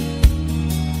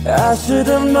 I should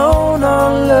have known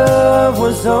our love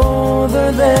was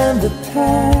older than the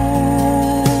past.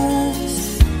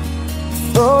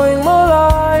 Throwing my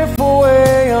life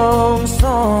away on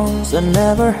songs I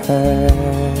never heard,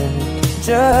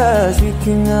 just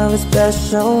speaking of a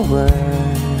special word.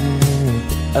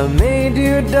 I made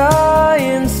you die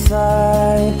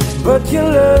inside, but you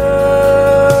love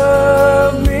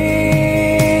me.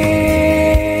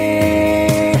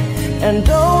 And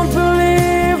don't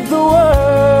believe the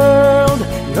world,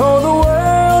 no, the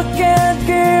world can't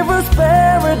give us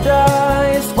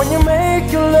paradise. When you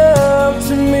make your love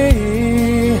to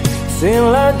me,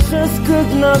 still I just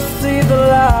could not see the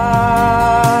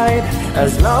light.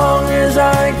 As long as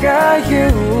I got you,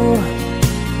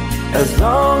 as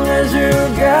long as you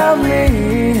got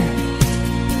me,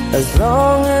 as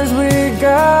long as we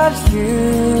got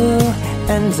you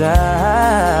and I.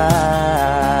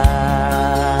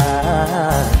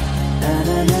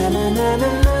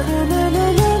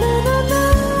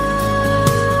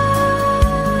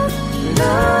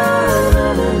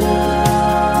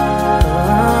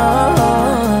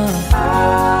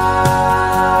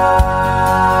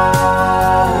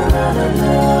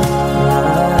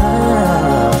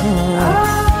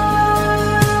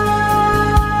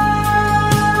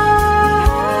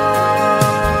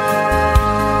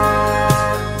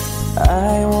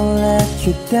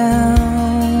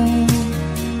 Down.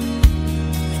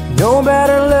 No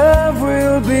better love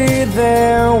will be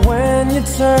there when you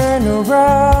turn around.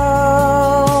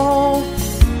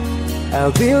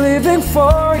 I'll be living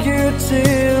for you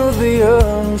till the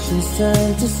oceans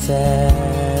turn to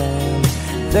sand.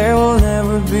 There will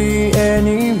never be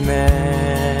any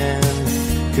man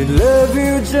could love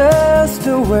you just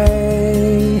the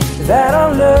way that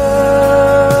I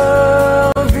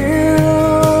love you.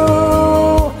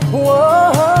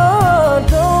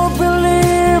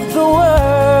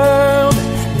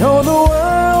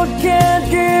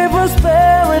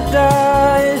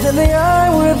 In the eye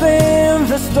within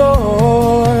the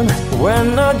storm,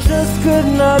 when I just could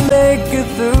not make it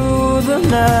through the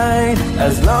night.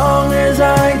 As long as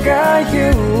I got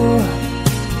you,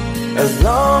 as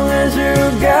long as you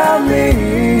got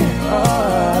me,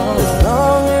 as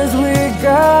long as we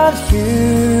got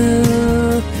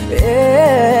you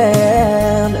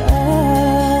and I,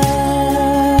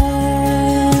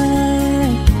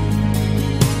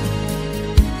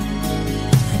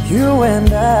 you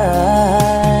and I.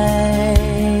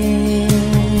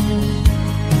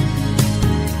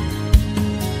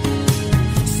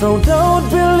 So don't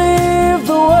believe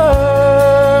the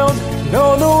world,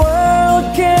 no, the world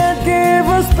can't give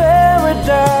us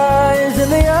paradise. In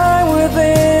the eye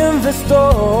within the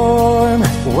storm,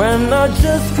 when I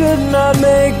just could not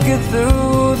make it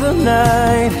through the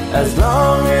night. As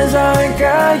long as I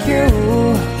got you,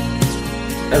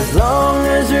 as long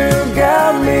as you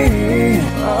got me,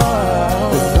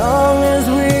 as long as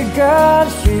we got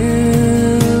you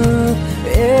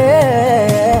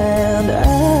and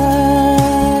I.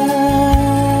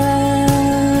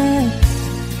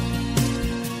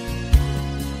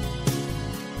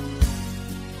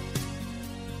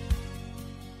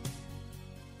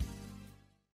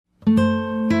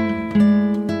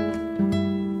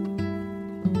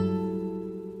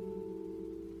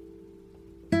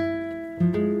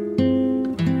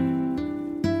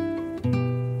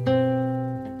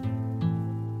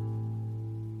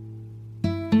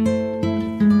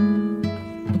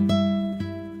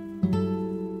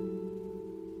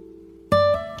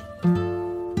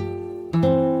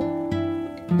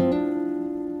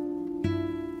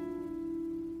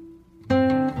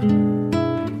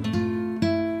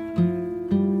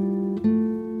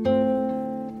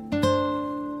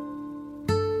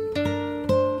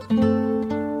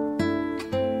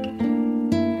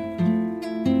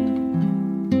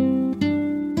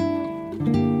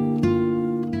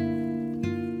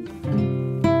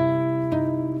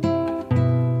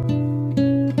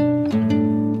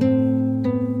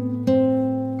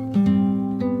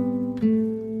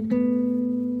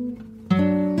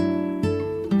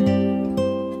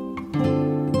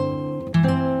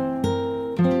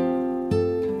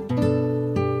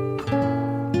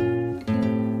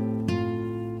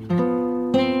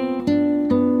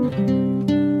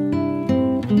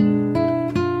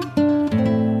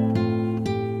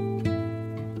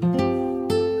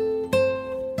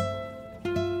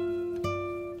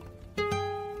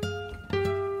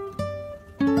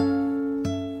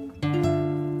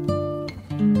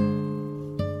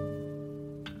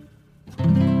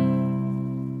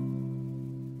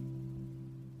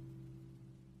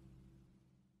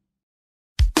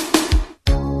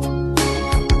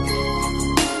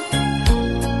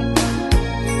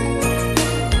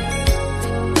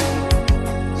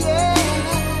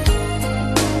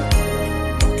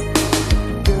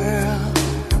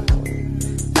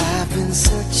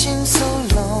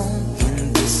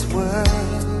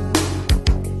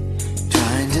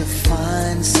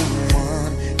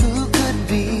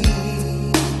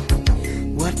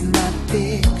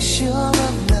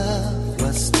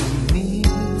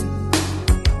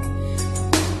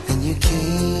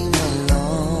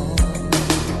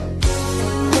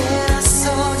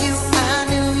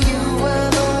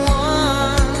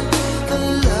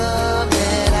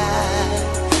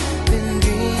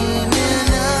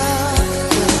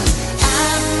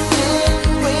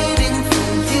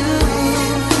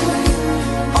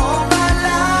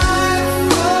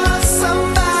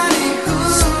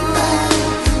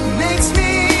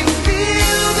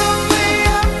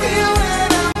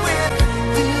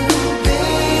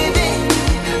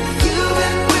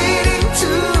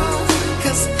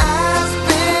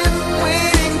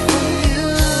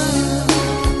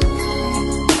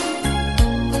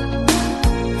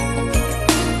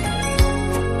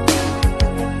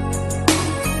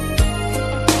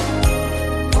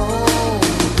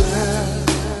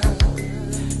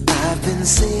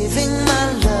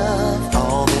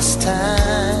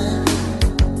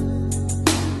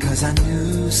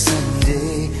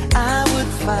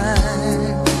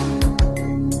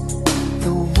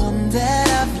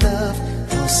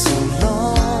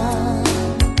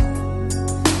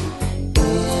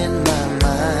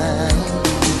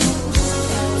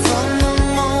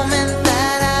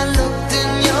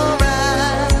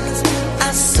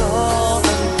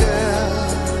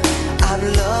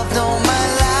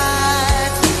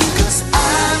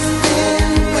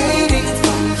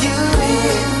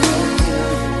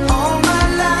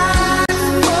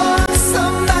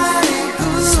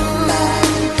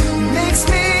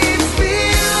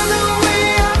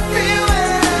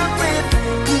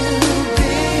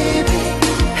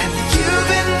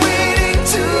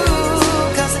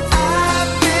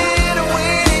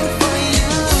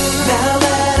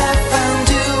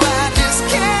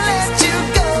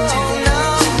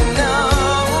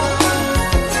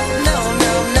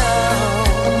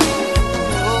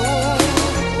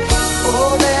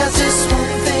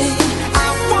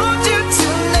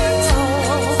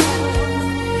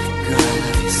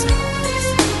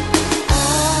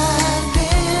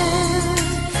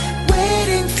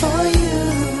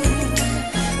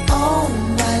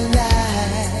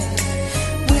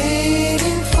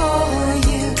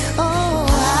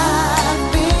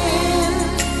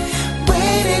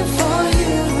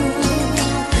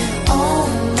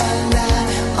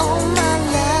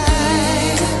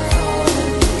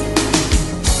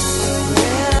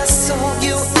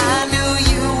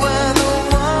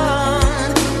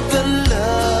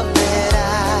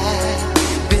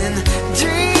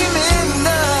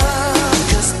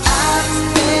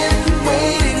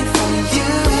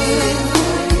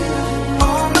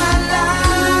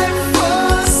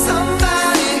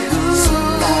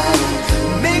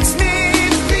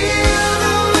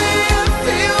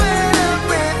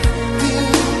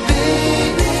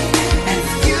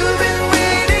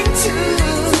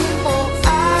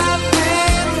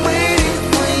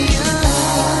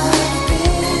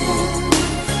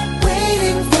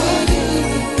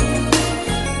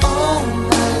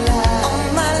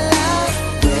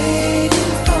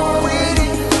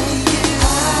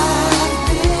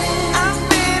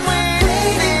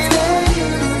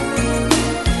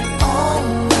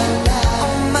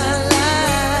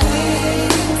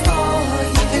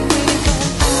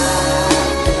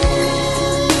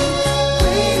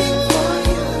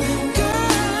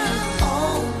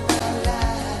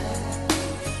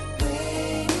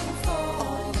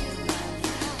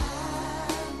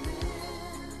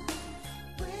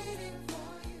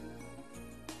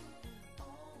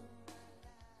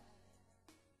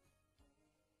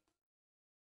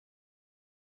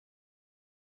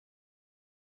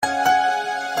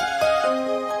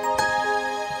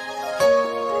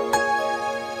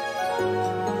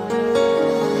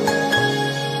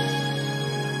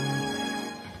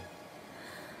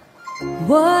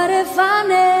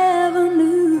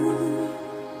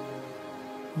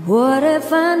 What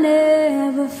if I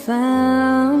never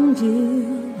found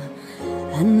you?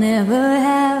 I never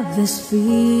have this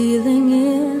feeling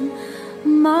in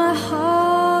my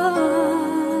heart.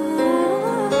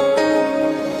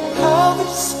 How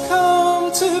this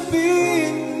come to be?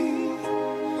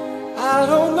 I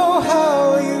don't know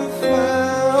how you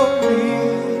found me,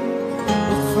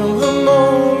 but from the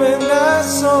moment I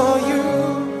saw you,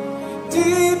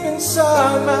 deep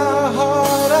inside my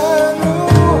heart I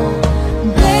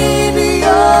knew, baby,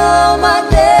 you're my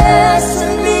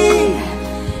destiny.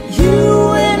 You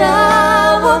and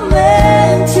I were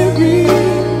meant to be.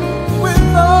 with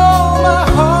all my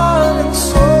heart and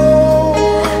soul.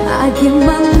 I give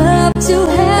my love to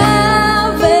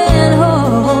heaven,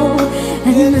 oh,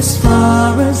 and as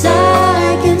far as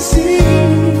I can see,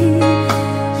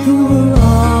 you were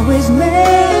always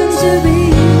meant to be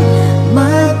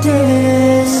my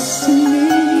destiny.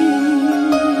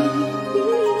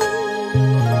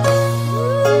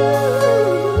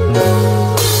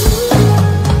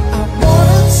 I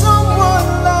wanted someone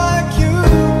like you,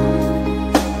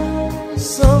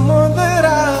 someone that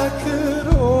I could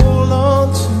hold on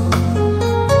to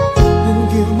and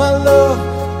give my love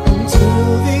until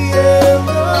the end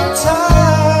of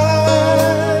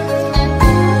time.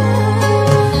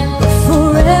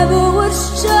 Forever was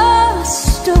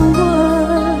just a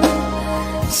word,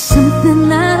 something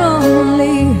I'd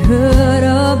only heard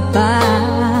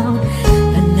about.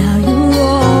 But now you're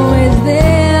always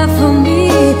there for me.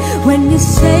 When you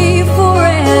say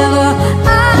forever,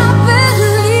 I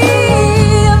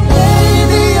believe.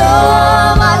 Baby,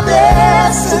 you're my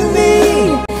destiny.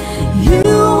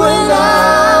 You and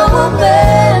I were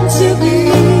meant to be.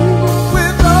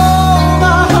 With all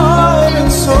my heart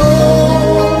and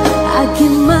soul, I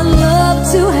give my love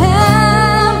to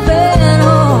heaven,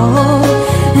 oh,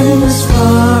 and as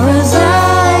far as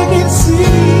I can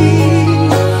see,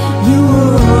 you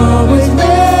were always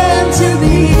meant to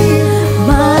be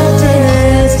my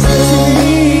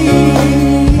destiny.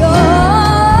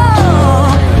 Oh,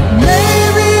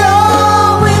 maybe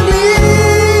all we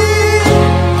need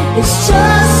is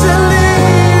just a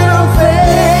little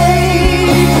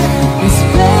faith. 'Cause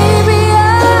baby, I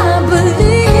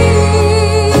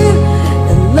believe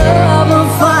that love will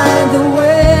find the way.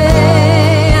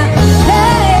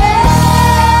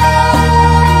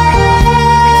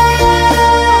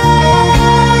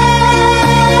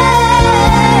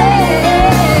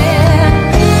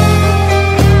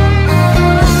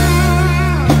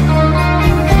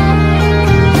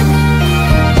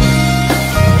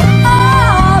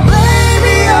 Oh,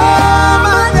 baby, you're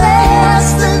my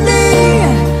destiny.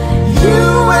 You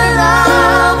and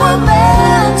I were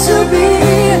meant to be.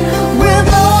 with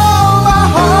all my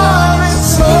heart and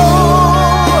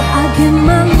soul. I give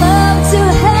my love to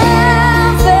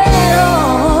heaven,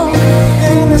 oh,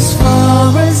 And as far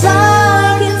as I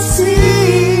can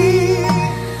see,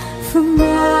 from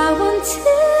now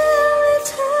until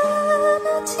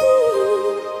eternity.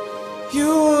 you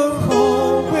were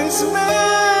always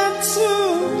meant to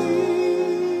be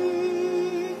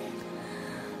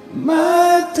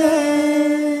my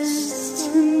destiny.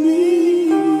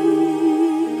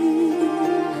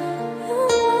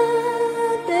 You're my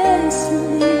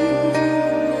destiny.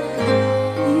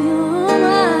 You're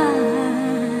mine.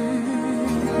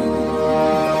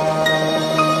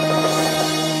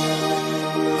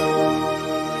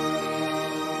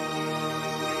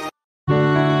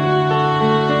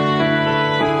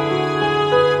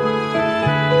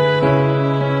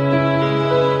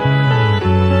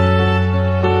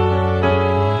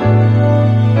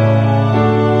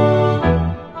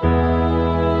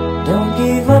 Don't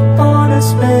give up on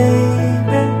us,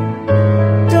 baby.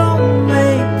 Don't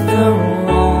make the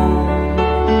wrong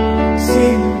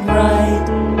seem right.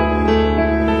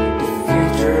 The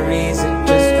future isn't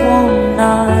just one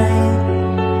night.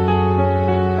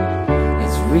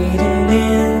 It's reading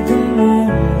in the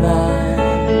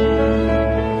moonlight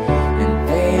and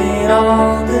painting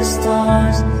all the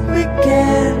stars. We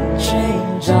can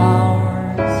change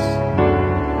ours.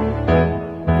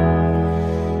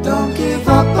 Don't give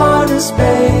up on us,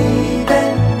 baby.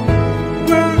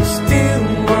 We're still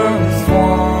worth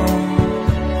one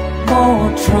more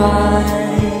try.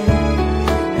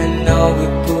 And now we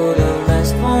put a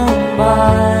last one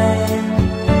by,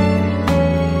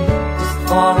 just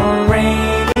for a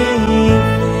rainy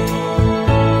evening.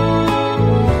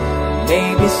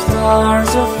 Maybe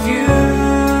stars of you.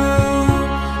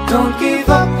 Don't give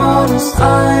up on us,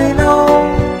 I know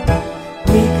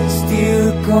we can still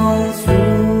go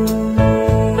through.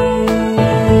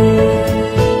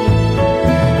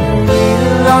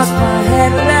 Lost my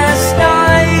head last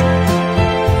night.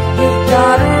 You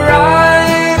got a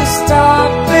right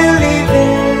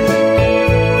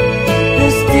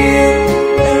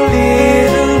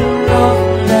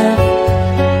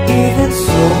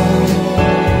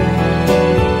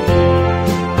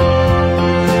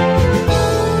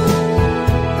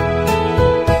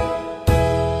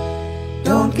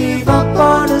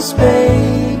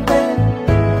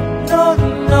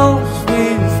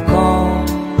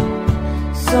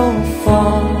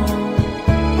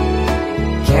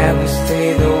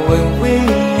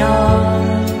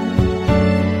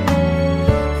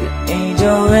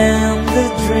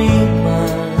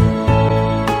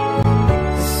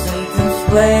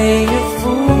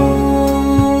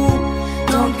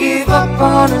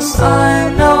on us, I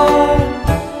know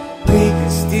we can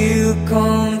still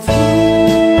come through.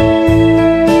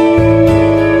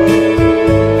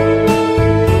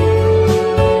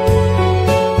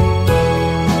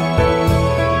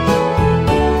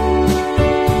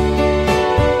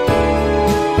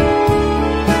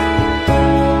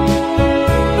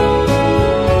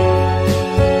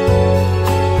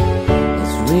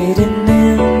 It's written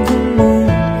in the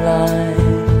moonlight,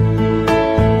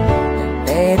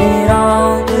 embedded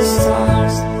on the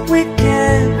stars. We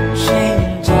can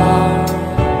change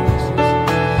ours.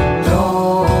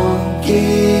 Don't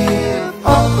give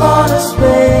up on us,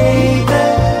 baby.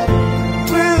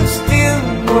 We're still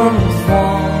worth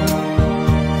one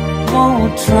more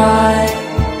try,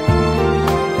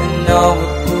 and all we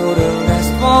put the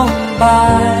rest won't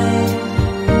by.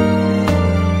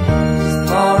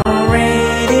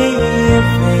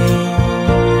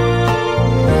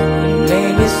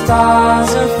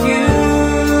 Stars are few.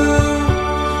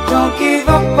 Don't give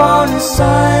up on us,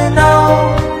 I know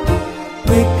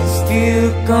we can still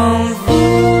come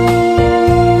through.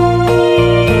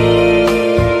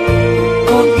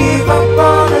 Don't give up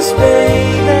on us,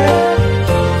 baby.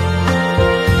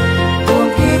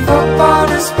 Don't give up on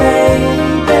us,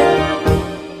 baby.